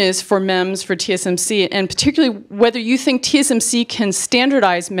vision is for MEMS for TSMC, and particularly whether you think TSMC can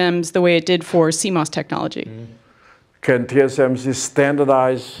standardize MEMS the way it did for CMOS technology. Can TSMC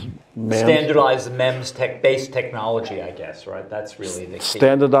standardize MEMS? Standardize the MEMS-based technology, I guess, right? That's really the key.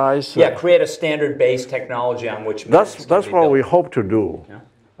 Standardize? Yeah, create a standard-based technology on which MEMS That's what we hope to do.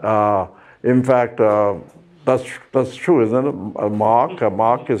 Yeah. In fact, that's true, isn't it?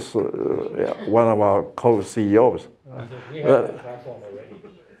 Mark is one of our co-CEOs.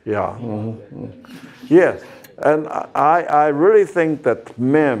 Yeah. Yes, and I really think that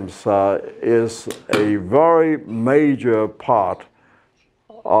MEMS is a very major part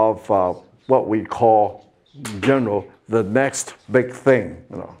of what we call, in general, the next big thing.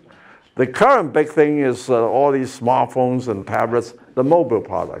 You know, the current big thing is all these smartphones and tablets, the mobile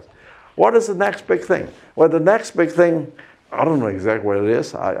products. What is the next big thing? Well, the next big thing, I don't know exactly what it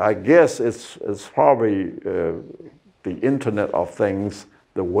is. I guess it's probably the Internet of Things,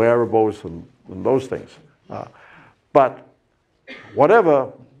 the wearables, and those things. But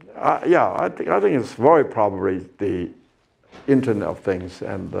whatever, I think it's very probably the Internet of Things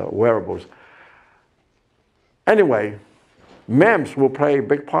and wearables. Anyway, MEMS will play a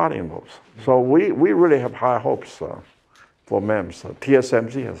big part in those. So we really have high hopes for MEMS.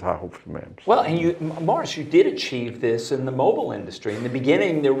 TSMC has high hopes for MEMS. Well, and Morris, you did achieve this in the mobile industry. In the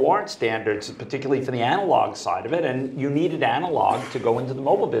beginning, there weren't standards, particularly for the analog side of it, and you needed analog to go into the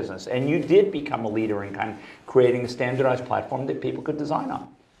mobile business. And you did become a leader in kind of creating a standardized platform that people could design on.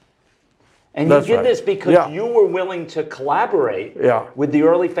 And you did this because you were willing to collaborate with the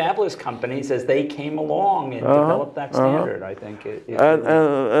early fabless companies as they came along and developed that standard. I think.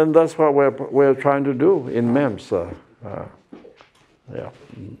 And that's what we're trying to do in MEMS.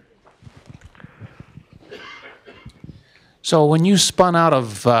 So when you spun out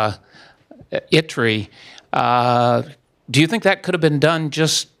of ITRI, do you think that could have been done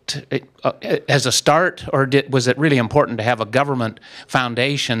just as a start, or was it really important to have a government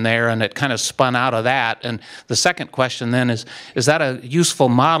foundation there and it kind of spun out of that? And the second question then is that a useful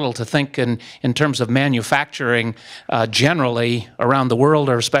model to think in terms of manufacturing generally around the world,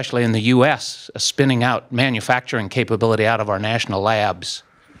 or especially in the U.S., spinning out manufacturing capability out of our national labs?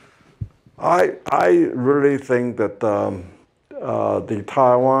 I really think that the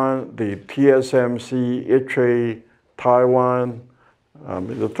Taiwan, the TSMC, ITRI, Taiwan,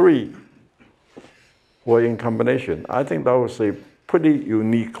 the three were in combination. I think that was a pretty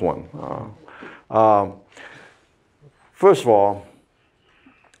unique one. First of all,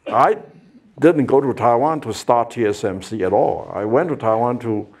 I didn't go to Taiwan to start TSMC at all. I went to Taiwan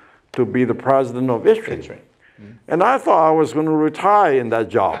to be the president of ITRI. And I thought I was going to retire in that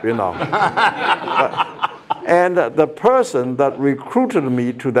job, you know. And the person that recruited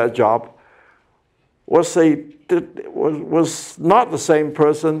me to that job was not the same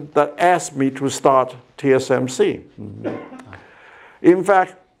person that asked me to start TSMC. In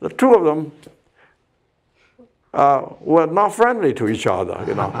fact, the two of them were not friendly to each other,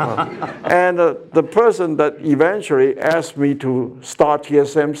 you know. And the person that eventually asked me to start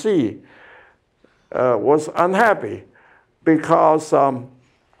TSMC was unhappy because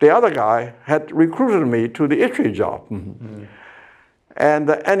the other guy had recruited me to the ITRI job. And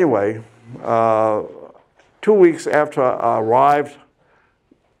anyway, 2 weeks after I arrived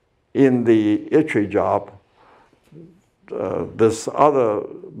in the ITRI job, this other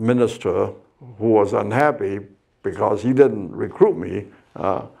minister who was unhappy because he didn't recruit me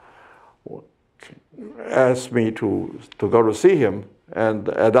asked me to go to see him. And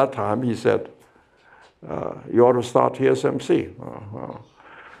at that time, he said, you ought to start TSMC.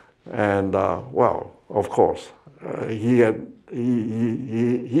 And well, of course, he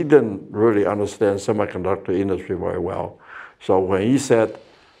didn't really understand semiconductor industry very well. So when he said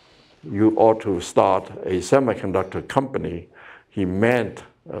you ought to start a semiconductor company, he meant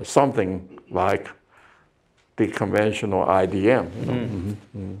something like the conventional IDM. You know?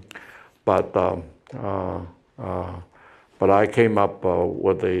 But I came up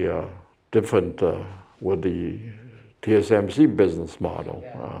with a different with the TSMC business model.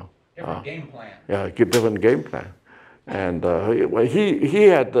 Different game plan. Yeah, different game plan. And he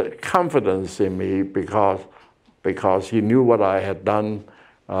had the confidence in me because he knew what I had done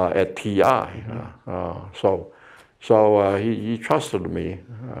at TI. So he trusted me.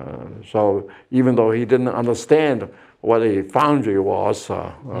 So even though he didn't understand what a foundry was,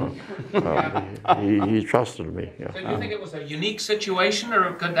 he trusted me. Yeah. So do you think it was a unique situation,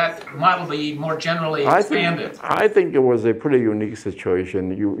 or could that model be more generally expanded? I think it was a pretty unique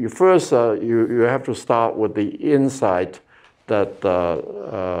situation. You first you have to start with the insight that the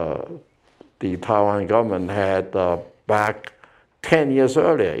Taiwan government had back 10 years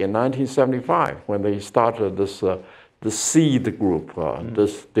earlier in 1975 when they started this the seed group,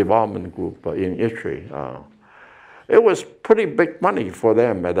 this development group in ITRI. It was pretty big money for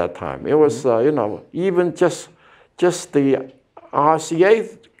them at that time. It was, you know, even just the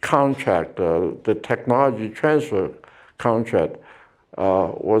RCA contract, the technology transfer contract,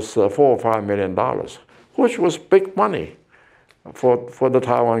 was $4 or $5 million, which was big money for the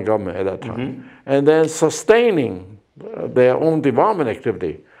Taiwan government at that time. And then sustaining their own development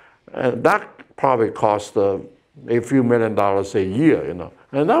activity, and that probably cost a few $1 million a year, you know.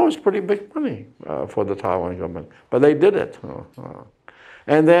 And that was pretty big money for the Taiwan government. But they did it.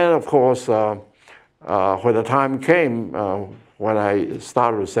 And then, of course, when the time came, when I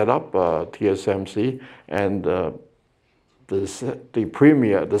started to set up TSMC, and the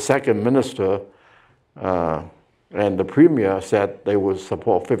premier, the second minister, and the premier said they would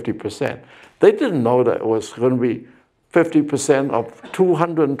support 50%. They didn't know that it was going to be 50% of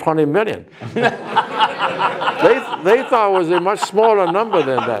 220 million. They thought it was a much smaller number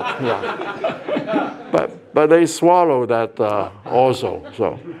than that. Yeah. But they swallowed that also.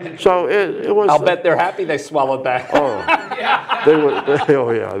 So it was. I'll bet they're happy they swallowed that.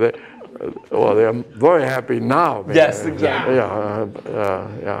 Well, they're very happy now. Man. Yes, exactly.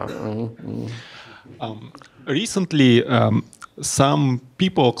 Recently, some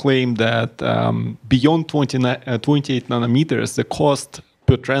people claim that beyond 28 nanometers, the cost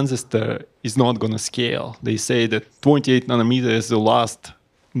per transistor is not going to scale. They say that 28 nanometer is the last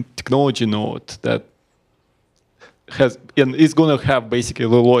technology node that has and is going to have basically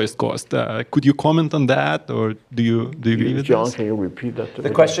the lowest cost. Could you comment on that, or do you agree with John, this? can you repeat that?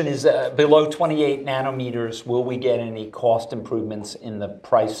 The question is, below 28 nanometers, will we get any cost improvements in the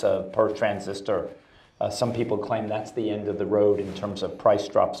price per transistor Some people claim that's the end of the road in terms of price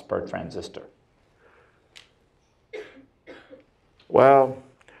drops per transistor. Well,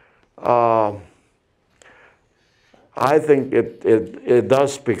 I think it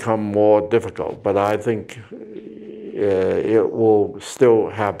does become more difficult, but I think it will still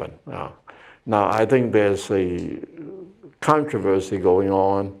happen. Now, I think there's a controversy going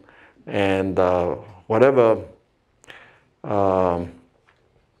on, and whatever.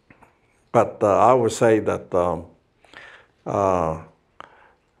 But I would say that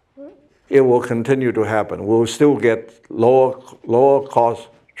it will continue to happen. We'll still get lower cost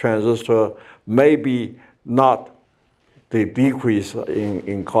transistor, maybe not the decrease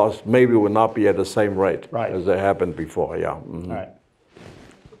in cost, maybe will not be at the same rate as it happened before, yeah. Mm-hmm.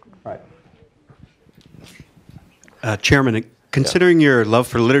 Right. Chairman, considering your love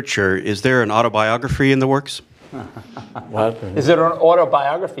for literature, is there an autobiography in the works? What? Is there an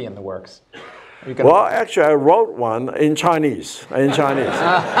autobiography in the works? Well, actually, I wrote one in Chinese, and it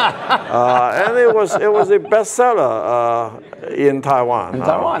was a bestseller in Taiwan. In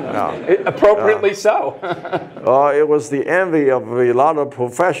Taiwan, appropriately so. It was the envy of a lot of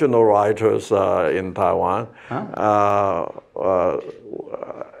professional writers in Taiwan.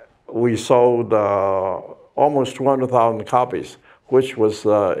 We sold almost 200,000 copies, which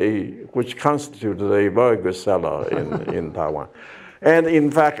constituted a very good seller in Taiwan. And in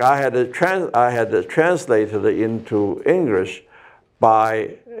fact, I had it translated into English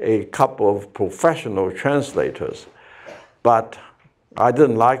by a couple of professional translators, but I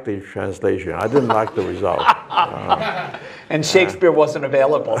didn't like the translation. I didn't like the result. And Shakespeare wasn't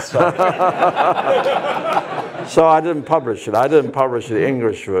available, so. So I didn't publish it. I didn't publish the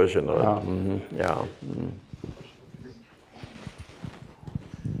English version of it. Mm-hmm. Yeah. Mm-hmm.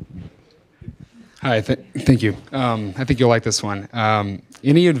 Hi, thank you. I think you'll like this one.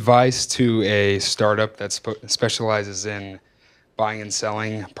 Any advice to a startup that specializes in buying and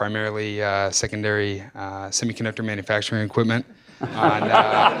selling primarily secondary semiconductor manufacturing equipment on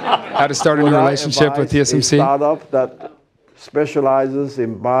how to start a new relationship with TSMC? A startup that specializes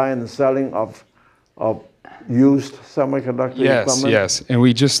in buying and selling of used semiconductor equipment? Yes, and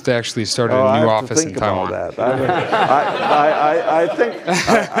we just actually started a new office in Taiwan.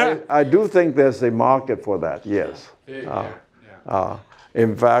 I do think there's a market for that, yes.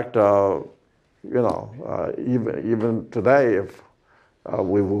 In fact, even today, if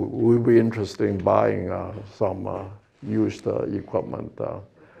we would be interested in buying some used equipment.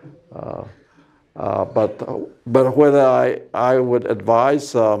 But whether I would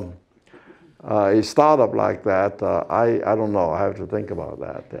advise a startup like that, I don't know. I have to think about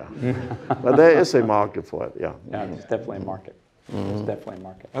that. Yeah, but there is a market for it. Yeah. Yeah, there's definitely a market. Mm-hmm. There's definitely a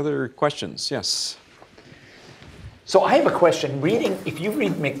market. Other questions? Yes. So I have a question. If you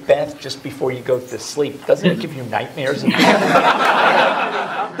read Macbeth just before you go to sleep, doesn't it give you nightmares?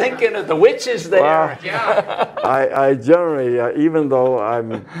 I'm thinking of the witches there. Well, I generally, even though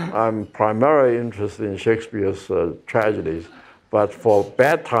I'm primarily interested in Shakespeare's tragedies, but for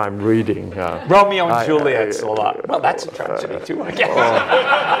bedtime reading, Romeo and Juliet's a lot. Well, that's a tragedy too, I guess.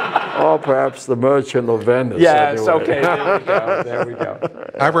 Or perhaps The Merchant of Venice. Yes, anyway. okay, there we go, there we go.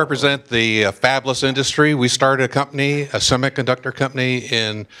 I represent the fabless industry. We started a company, a semiconductor company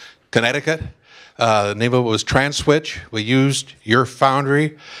in Connecticut. The name of it was Transwitch. We used your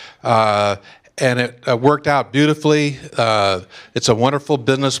foundry, and it worked out beautifully. It's a wonderful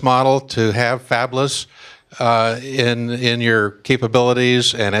business model to have fabless in your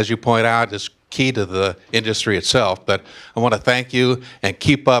capabilities, and as you point out, it's key to the industry itself. But I want to thank you and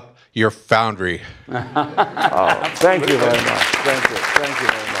keep up your foundry. Thank you very much. Thank you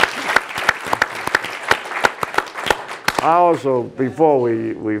very much. I also, before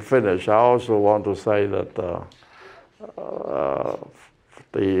we finish, I also want to say that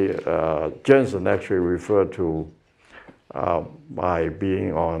Jensen actually referred to my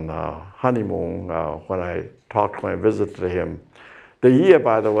being on honeymoon when I visited him. The year,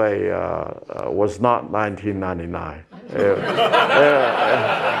 by the way, was not 1999.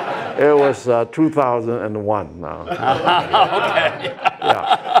 It was 2001 now. Okay.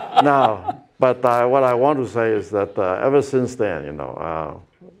 Yeah. Now, but what I want to say is that ever since then,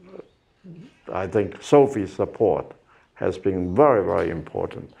 I think Sophie's support has been very, very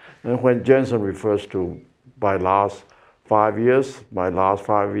important. And when Jensen refers to my last 5 years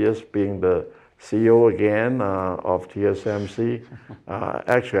being the CEO again of TSMC.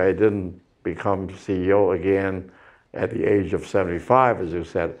 Actually, I didn't become CEO again at the age of 75, as you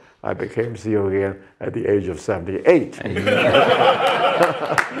said. I became CEO again at the age of 78.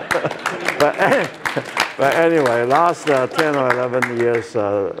 but But anyway, last 10 or 11 years,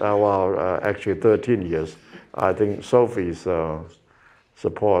 well, actually 13 years, I think Sophie's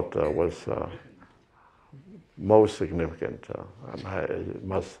support was most significant. I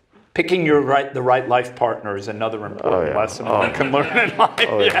must. Picking the right life partner is another important lesson one can learn in life.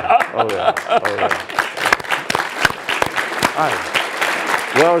 Oh yeah. Oh yeah. Oh yeah.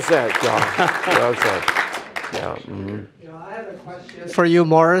 Well said, John. Well said. Yeah. Mm-hmm. I have a question for you,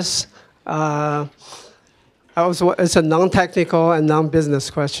 Morris. It's a non-technical and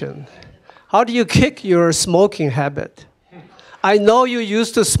non-business question. How do you kick your smoking habit? I know you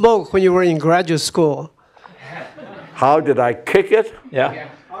used to smoke when you were in graduate school. How did I kick it? Yeah.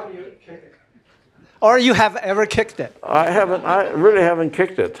 How do you kick it? Or you have ever kicked it? I haven't. I really haven't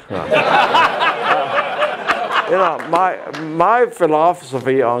kicked it. You know, my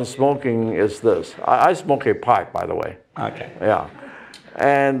philosophy on smoking is this. I smoke a pipe, by the way. Okay. Yeah.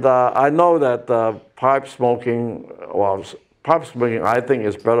 And I know that pipe smoking, well, pipe smoking I think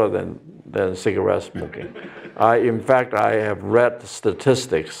is better than cigarette smoking. In fact, I have read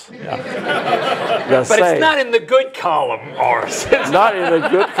statistics that But say, it's not in the good column, Morris. not in the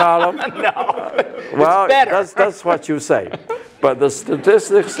good column. No. Well, It's better. that's what you say. But the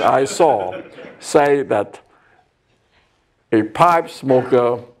statistics I saw say that a pipe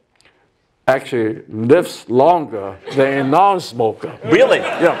smoker actually lives longer than a non-smoker. Really?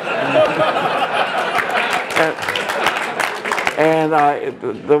 Yeah. And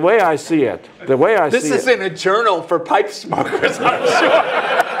the way I see it, This is in a journal for pipe smokers, I'm sure.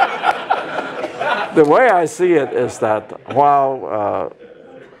 the way I see it is that while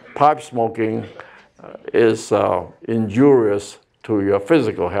pipe smoking is injurious to your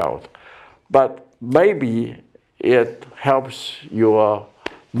physical health, but maybe it helps your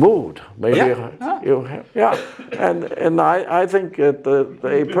mood. Maybe and I think that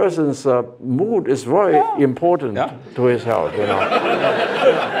a person's mood is very important to his health. You know.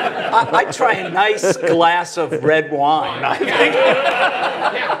 I try a nice glass of red wine, I think.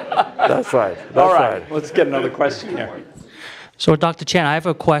 That's right. That's All right. right. Let's get another question here. So, Dr. Chang, I have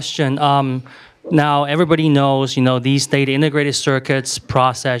a question. Now, everybody knows, these days, the integrated circuits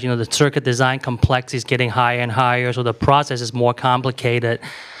process, the circuit design complexity is getting higher and higher, so the process is more complicated.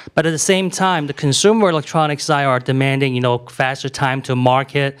 But at the same time, the consumer electronics side are demanding, faster time to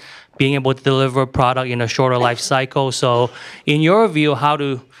market, being able to deliver a product in a shorter life cycle. So, in your view, how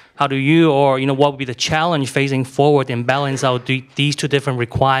do you, or what would be the challenge facing forward in balance out these two different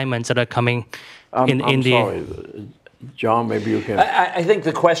requirements that are coming in the? Sorry. John, maybe you can. I think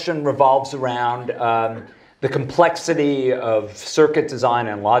the question revolves around the complexity of circuit design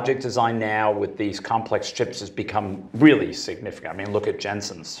and logic design now with these complex chips has become really significant. I mean, look at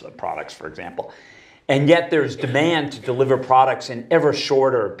Jensen's products, for example. And yet there's demand to deliver products in ever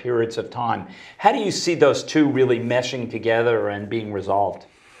shorter periods of time. How do you see those two really meshing together and being resolved?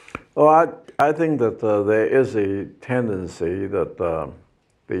 Well, I think that there is a tendency that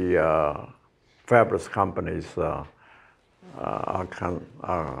the fabless companies are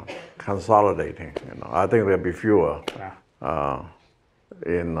consolidating. I think there'll be fewer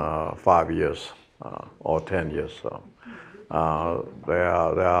in 5 years or 10 years. So there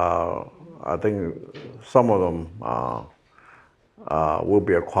are. I think some of them will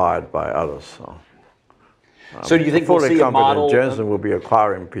be acquired by others. So do you think we'll see a model? Jensen will be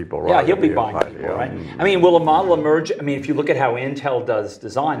acquiring people, right? Yeah, he'll be buying people, right? I mean, will a model emerge? I mean, if you look at how Intel does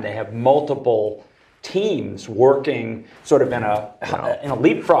design, they have multiple teams working sort of in a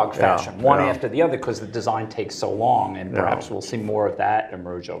leapfrog fashion, one after the other, because the design takes so long, and perhaps we'll see more of that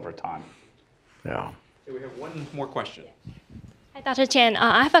emerge over time. Yeah. So we have one more question. Hi, Dr. Chan.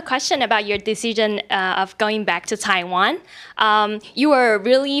 I have a question about your decision of going back to Taiwan. You were a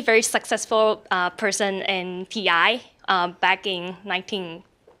really very successful person in TI back in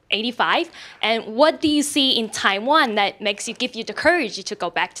 1985. And what do you see in Taiwan that give you the courage to go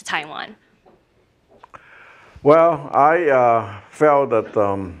back to Taiwan? Well, I felt that,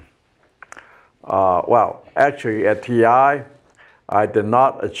 well, actually at TI, I did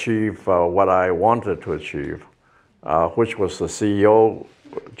not achieve what I wanted to achieve, which was the CEO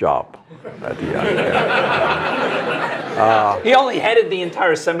job at TI. He only headed the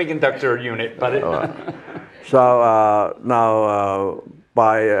entire semiconductor unit, but so now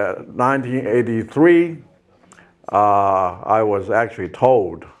by 1983, I was actually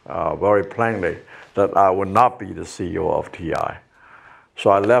told very plainly that I would not be the CEO of TI. So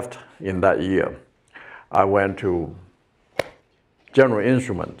I left in that year. I went to General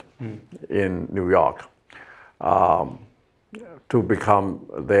Instrument in New York to become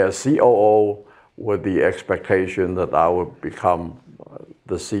their COO with the expectation that I would become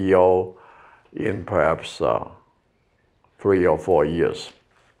the CEO in perhaps 3 or 4 years.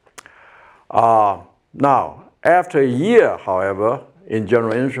 Now, after a year, however, in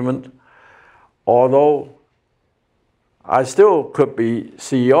General Instrument, although I still could be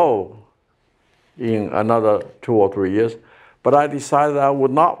CEO in another 2 or 3 years, but I decided I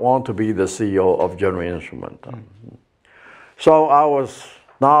would not want to be the CEO of General Instrument. So I was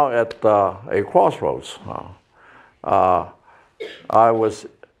now at a crossroads. I was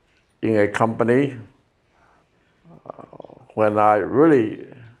in a company where I really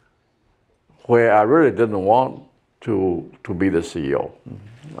didn't want to be the CEO.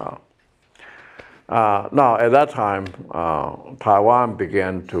 Now, at that time, Taiwan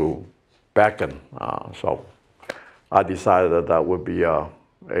began to beckon, so I decided that that would be a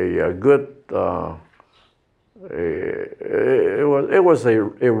good. It was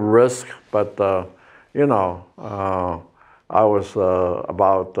a risk, but you know, I was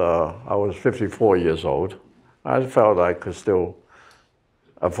I was 54 years old. I felt I could still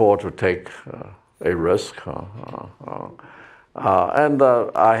afford to take a risk, and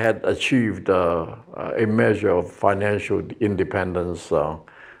I had achieved a measure of financial independence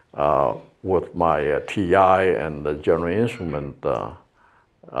with my TI and the General Instrument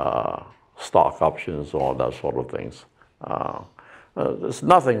stock options, all that sort of things. It's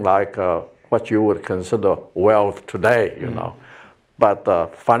nothing like what you would consider wealth today, you know. But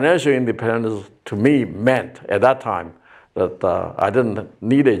financial independence to me meant at that time that I didn't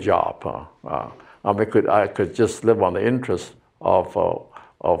need a job. I could just live on the interest of the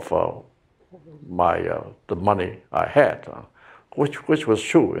money I had, which was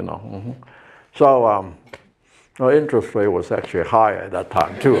true, you know. So the interest rate was actually high at that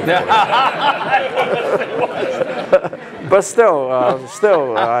time too. But still,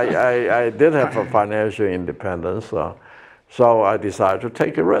 I did have a financial independence, so I decided to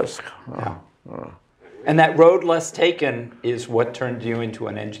take a risk. And that road less taken is what turned you into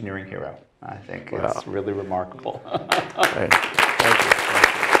an engineering hero. I think it's really remarkable. Thank you.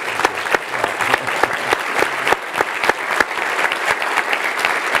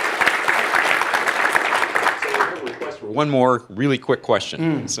 One more really quick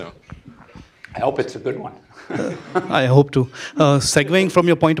question. So, I hope it's a good one. I hope to. Segueing from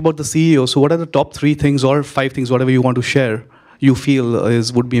your point about the CEO, so what are the top 3 things or 5 things, whatever you want to share, you feel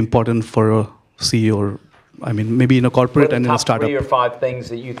would be important for a CEO, or I mean, maybe in a corporate and in a startup? Top 3 or 5 things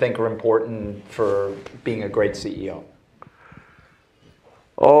that you think are important for being a great CEO.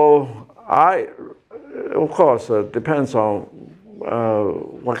 Oh, of course, it depends on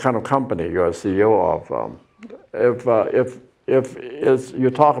what kind of company you're a CEO of. If you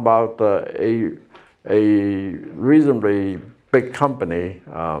talk about a reasonably big company,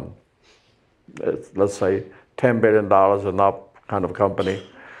 let's say $10 billion and up kind of company,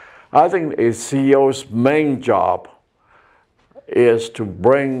 I think a CEO's main job is to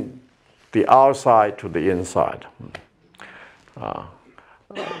bring the outside to the inside.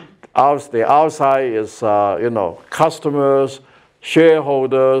 The outside is, you know, customers,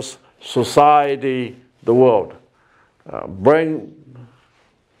 shareholders, society, the world. Bring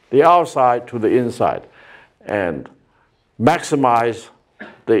the outside to the inside and maximize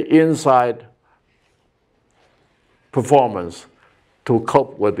the inside performance to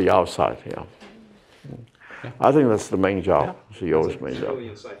cope with the outside. I think that's the main job, CEO's main job. Really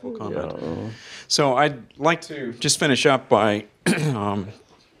insightful comment. So I'd like to just finish up by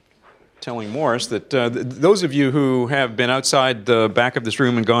telling Morris that those of you who have been outside the back of this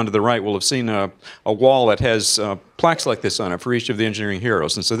room and gone to the right will have seen a wall that has plaques like this on it for each of the engineering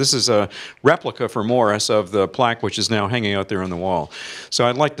heroes. And so this is a replica for Morris of the plaque which is now hanging out there on the wall. So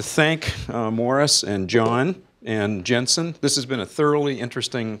I'd like to thank Morris and John and Jensen. This has been a thoroughly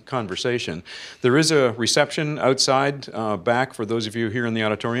interesting conversation. There is a reception outside back for those of you here in the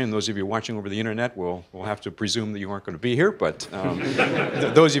auditorium. Those of you watching over the internet will have to presume that you aren't going to be here, but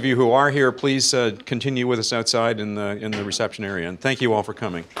those of you who are here, please continue with us outside in the reception area. And thank you all for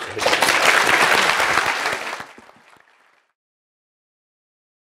coming.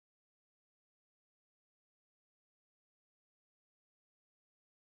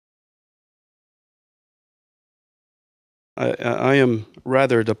 I am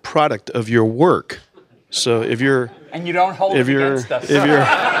rather the product of your work. So if you're... And you don't hold it against us.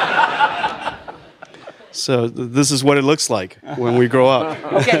 So this is what it looks like when we grow up.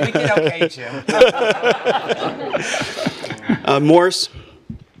 Okay, we can okay, Jim. Morris,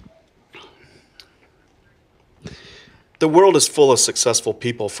 the world is full of successful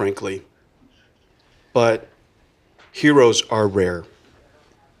people, frankly, but heroes are rare.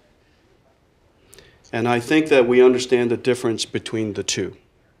 And I think that we understand the difference between the two.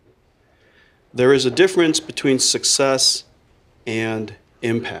 There is a difference between success and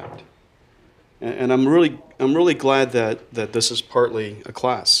impact. And I'm really glad that this is partly a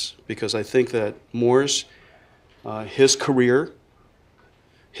class, because I think that Morris, his career,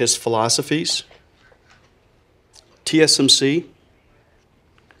 his philosophies, TSMC,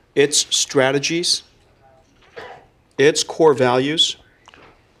 its strategies, its core values,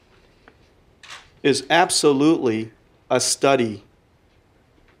 is absolutely a study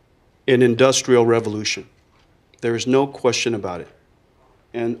in industrial revolution. There is no question about it.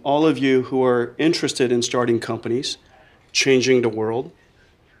 And all of you who are interested in starting companies, changing the world,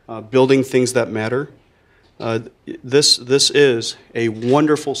 building things that matter, this is a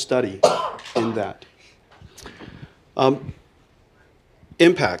wonderful study in that.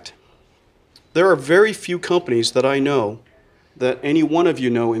 Impact. There are very few companies that I know, that any one of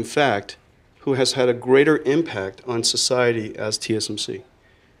you know, in fact, who has had a greater impact on society as TSMC.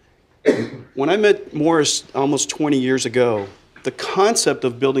 When I met Morris almost 20 years ago, the concept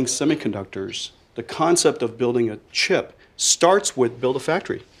of building semiconductors, the concept of building a chip, starts with build a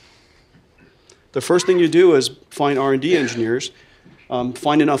factory. The first thing you do is find R&D engineers,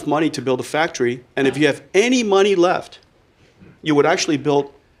 find enough money to build a factory, and if you have any money left, you would actually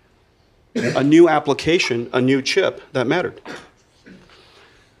build a new application, a new chip that mattered.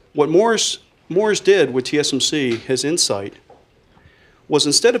 What Morris did with TSMC, his insight, was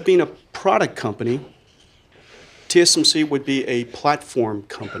instead of being a product company, TSMC would be a platform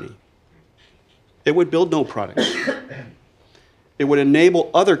company. It would build no products. It would enable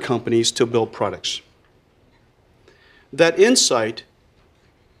other companies to build products. That insight,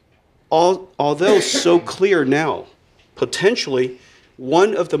 although so clear now, potentially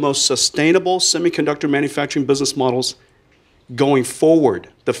one of the most sustainable semiconductor manufacturing business models going forward,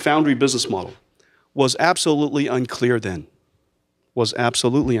 the foundry business model, was absolutely unclear then. Was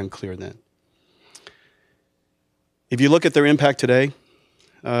absolutely unclear then. If you look at their impact today,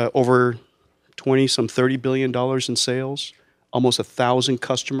 over some $30 billion in sales, almost 1,000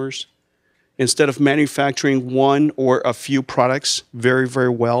 customers. Instead of manufacturing one or a few products very, very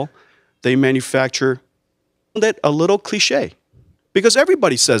well, they manufacture that a little cliche, because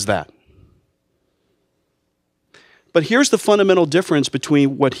everybody says that. But here's the fundamental difference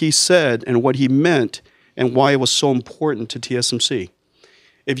between what he said and what he meant, and why it was so important to TSMC.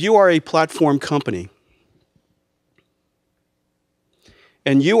 If you are a platform company,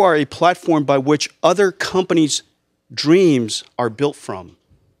 and you are a platform by which other companies' dreams are built from,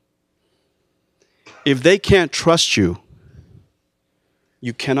 if they can't trust you,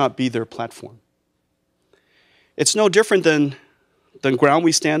 you cannot be their platform. It's no different than the ground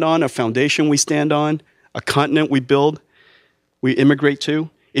we stand on, a foundation we stand on, a continent we build, we immigrate to.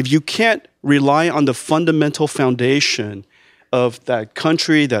 If you can't rely on the fundamental foundation of that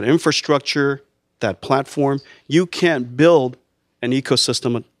country, that infrastructure, that platform, you can't build an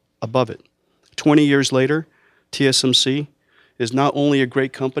ecosystem above it. 20 years later, TSMC is not only a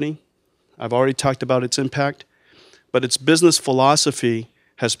great company, I've already talked about its impact, but its business philosophy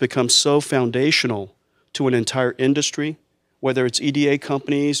has become so foundational to an entire industry, whether it's EDA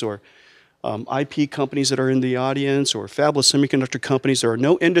companies or IP companies that are in the audience, or fabless semiconductor companies. There are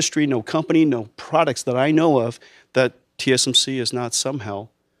no industry, no company, no products that I know of that TSMC is not somehow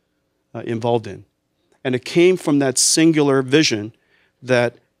involved in. And it came from that singular vision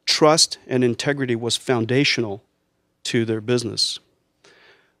that trust and integrity was foundational to their business.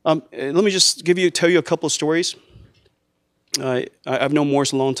 Let me just tell you a couple of stories. I've known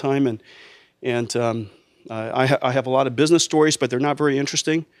Morris a long time, and I have a lot of business stories, but they're not very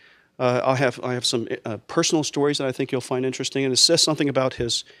interesting. I have some personal stories that I think you'll find interesting, and it says something about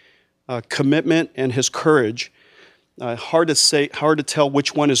his commitment and his courage. Hard to tell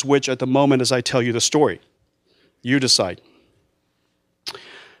which one is which at the moment as I tell you the story. You decide.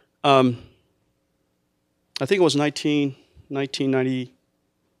 I think it was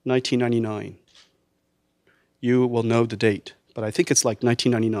 1999. You will know the date, but I think it's like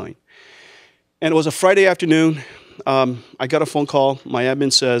 1999. And it was a Friday afternoon. I got a phone call. My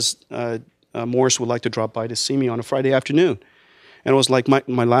admin says Morris would like to drop by to see me on a Friday afternoon. And it was like my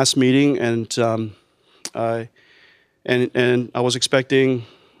last meeting, and I was expecting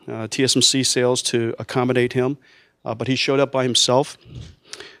TSMC sales to accommodate him, but he showed up by himself.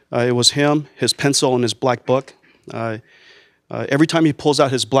 It was him, his pencil, and his black book. Every time he pulls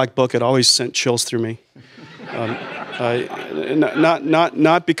out his black book, it always sent chills through me.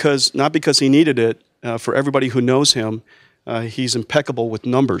 Not because he needed it. For everybody who knows him, he's impeccable with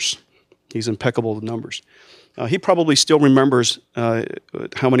numbers. He's impeccable with numbers. He probably still remembers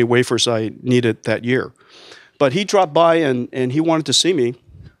how many wafers I needed that year. But he dropped by and he wanted to see me.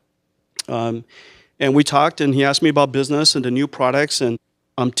 And we talked, and he asked me about business and the new products and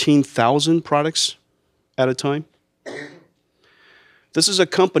umpteen thousand products at a time. This is a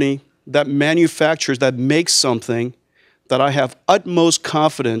company that manufactures, that makes something that I have utmost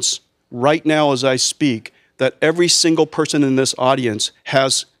confidence right now as I speak that every single person in this audience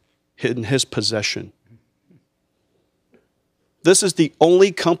has in his possession. This is the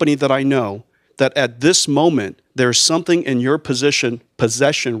only company that I know that at this moment there's something in your possession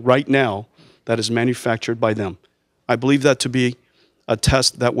right now that is manufactured by them. I believe that to be a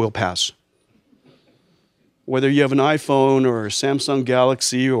test that will pass. Whether you have an iPhone or a Samsung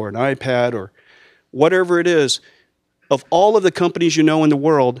Galaxy or an iPad or whatever it is, of all of the companies you know in the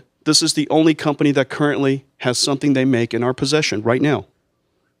world, this is the only company that currently has something they make in our possession right now.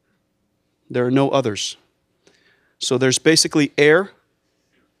 There are no others. So there's basically Air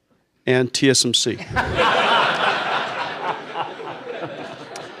and TSMC.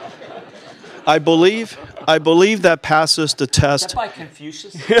 I believe that passes the test. Is that by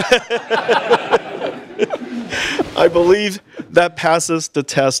Confucius? I believe that passes the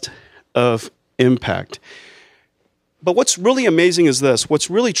test of impact. But what's really amazing is this. What's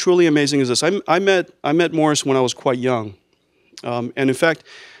really truly amazing is this. I met Morris when I was quite young, and in fact,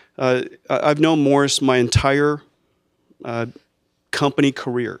 I've known Morris my entire company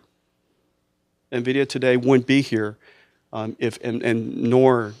career. NVIDIA today wouldn't be here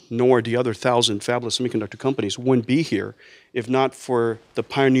nor the other 1,000 fabless semiconductor companies wouldn't be here if not for the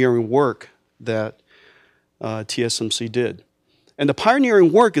pioneering work that TSMC did. And the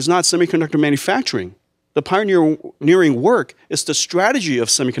pioneering work is not semiconductor manufacturing. The pioneering work is the strategy of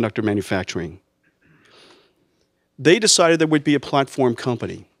semiconductor manufacturing. They decided there would be a platform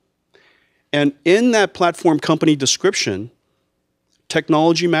company. And in that platform company description,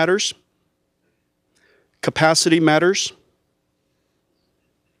 technology matters, capacity matters,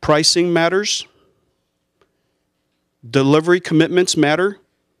 pricing matters, delivery commitments matter.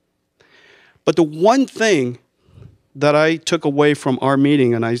 But the one thing that I took away from our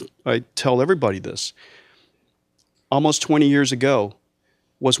meeting, and I tell everybody this, almost 20 years ago,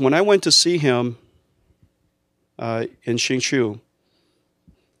 was when I went to see him in Hsinchu,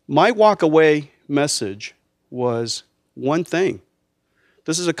 my walk-away message was one thing.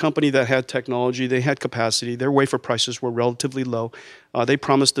 This is a company that had technology, they had capacity, their wafer prices were relatively low, they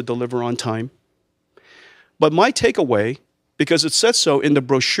promised to deliver on time. But my takeaway, because it said so in the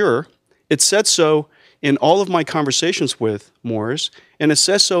brochure, it said so in all of my conversations with Morris, and it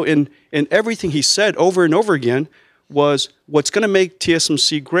says so in everything he said over and over again, was what's going to make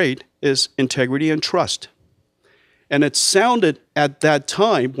TSMC great is integrity and trust. And it sounded at that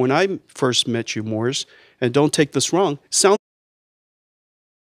time, when I first met you, Morris, and don't take this wrong, sounded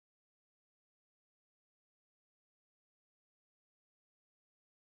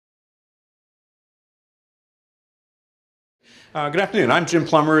Good afternoon. I'm Jim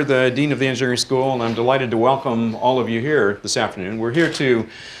Plummer, the Dean of the Engineering School, and I'm delighted to welcome all of you here this afternoon. We're here to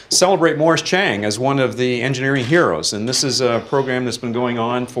celebrate Morris Chang as one of the engineering heroes, and this is a program that's been going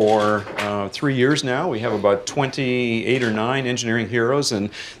on for 3 years now. We have about 28 or 9 engineering heroes, and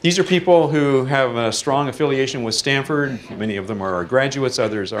these are people who have a strong affiliation with Stanford. Many of them are our graduates,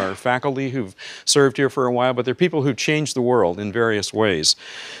 others are faculty who've served here for a while, but they're people who've changed the world in various ways.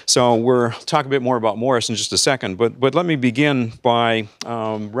 So we'll talk a bit more about Morris in just a second, but let me begin by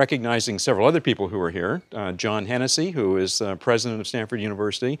recognizing several other people who are here. John Hennessy, who is president of Stanford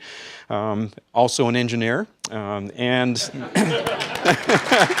University, also an engineer, and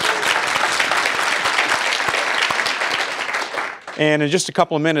and in just a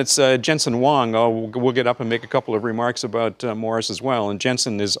couple of minutes, Jensen Wang will get up and make a couple of remarks about Morris as well. And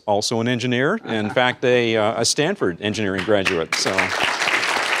Jensen is also an engineer, in fact, a Stanford engineering graduate.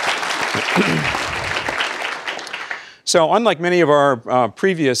 So unlike many of our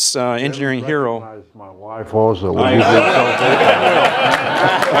previous engineering hero... My wife also. I'm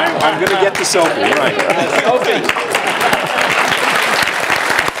going to get to Sophie, right. Sophie.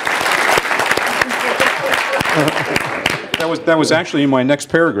 That was actually in my next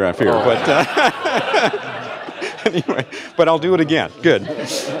paragraph here, but anyway, but I'll do it again. Good.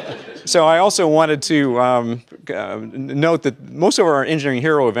 So I also wanted to note that most of our Engineering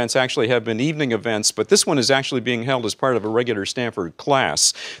Hero events actually have been evening events, but this one is actually being held as part of a regular Stanford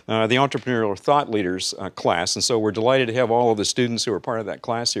class, the Entrepreneurial Thought Leaders class, and so we're delighted to have all of the students who are part of that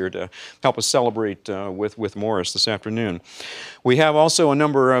class here to help us celebrate with Morris this afternoon. We have also a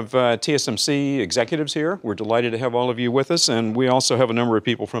number of TSMC executives here. We're delighted to have all of you with us, and we also have a number of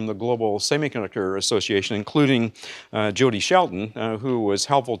people from the Global Semiconductor Association, including Jody Shelton, who was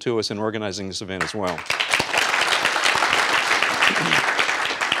helpful to us in organizing this event as well.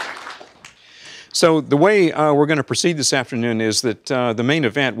 So the way we're going to proceed this afternoon is that the main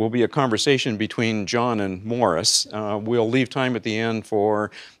event will be a conversation between John and Morris. We'll leave time at the end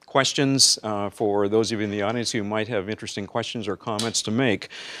for questions for those of you in the audience who might have interesting questions or comments to make.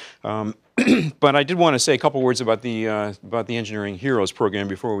 But I did want to say a couple words about the Engineering Heroes program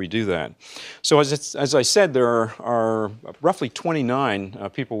before we do that. So as I said, there are roughly 29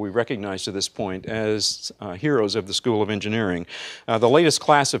 people we recognize to this point as heroes of the School of Engineering. The latest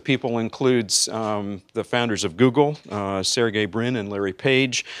class of people includes the founders of Google, Sergey Brin and Larry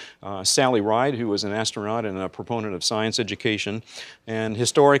Page, Sally Ride, who was an astronaut and a proponent of science education, and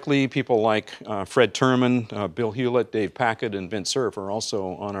historically people like Fred Terman, Bill Hewlett, Dave Packard, and Vint Cerf are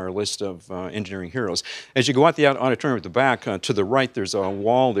also on our list of engineering heroes. As you go out the auditorium at the back, to the right there's a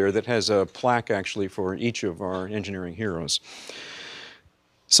wall there that has a plaque actually for each of our engineering heroes.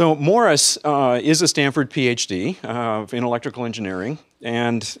 So Morris is a Stanford PhD in electrical engineering,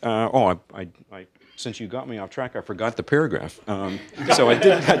 and since you got me off track, I forgot the paragraph. So I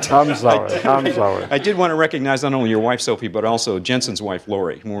did. I'm sorry. I did want to recognize not only your wife Sophie, but also Jensen's wife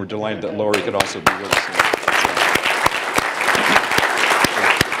Lori. And we're delighted that Lori could also be with us.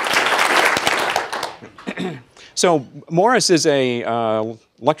 So Morris is a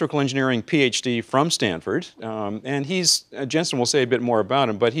electrical engineering PhD from Stanford, and Jensen will say a bit more about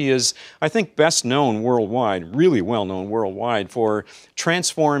him, but he is, I think, best known worldwide, really well known worldwide, for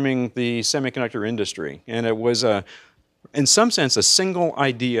transforming the semiconductor industry. And it was in some sense, a single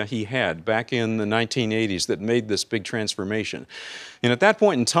idea he had back in the 1980s that made this big transformation. And at that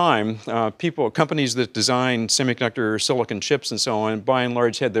point in time, companies that designed semiconductor silicon chips and so on, by and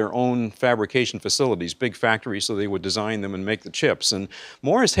large had their own fabrication facilities, big factories, so they would design them and make the chips. And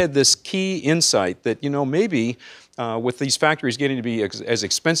Morris had this key insight that, maybe with these factories getting to be as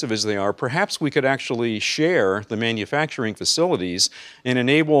expensive as they are, perhaps we could actually share the manufacturing facilities and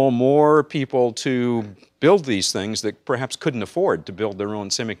enable more people to build these things that perhaps couldn't afford to build their own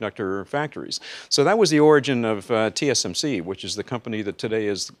semiconductor factories. So that was the origin of TSMC, which is the company that today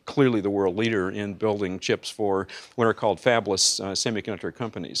is clearly the world leader in building chips for what are called fabless semiconductor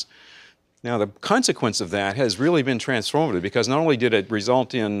companies. Now, the consequence of that has really been transformative because not only did it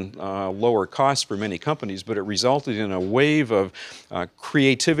result in lower costs for many companies, but it resulted in a wave of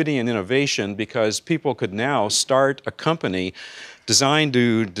creativity and innovation because people could now start a company designed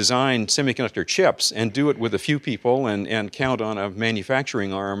to design semiconductor chips and do it with a few people and count on a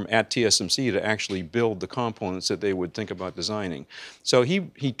manufacturing arm at TSMC to actually build the components that they would think about designing. So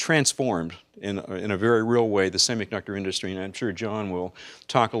he transformed in a very real way the semiconductor industry, and I'm sure John will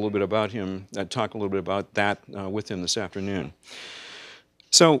talk a little bit about that with him this afternoon.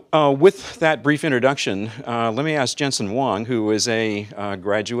 So with that brief introduction, let me ask Jensen Huang, who is a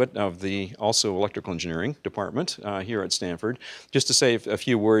graduate of the also electrical engineering department here at Stanford, just to say a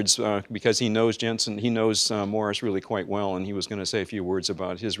few words because he knows Jensen, he knows Morris really quite well, and he was going to say a few words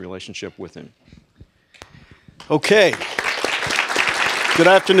about his relationship with him. Okay. Good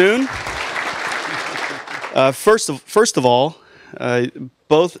afternoon. First of all,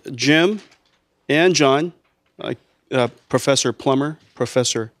 both Jim and John, Professor Plummer,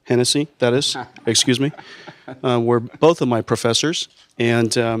 Professor Hennessy, that is, excuse me, were both of my professors.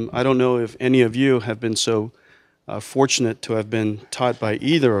 And I don't know if any of you have been so fortunate to have been taught by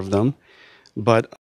either of them, but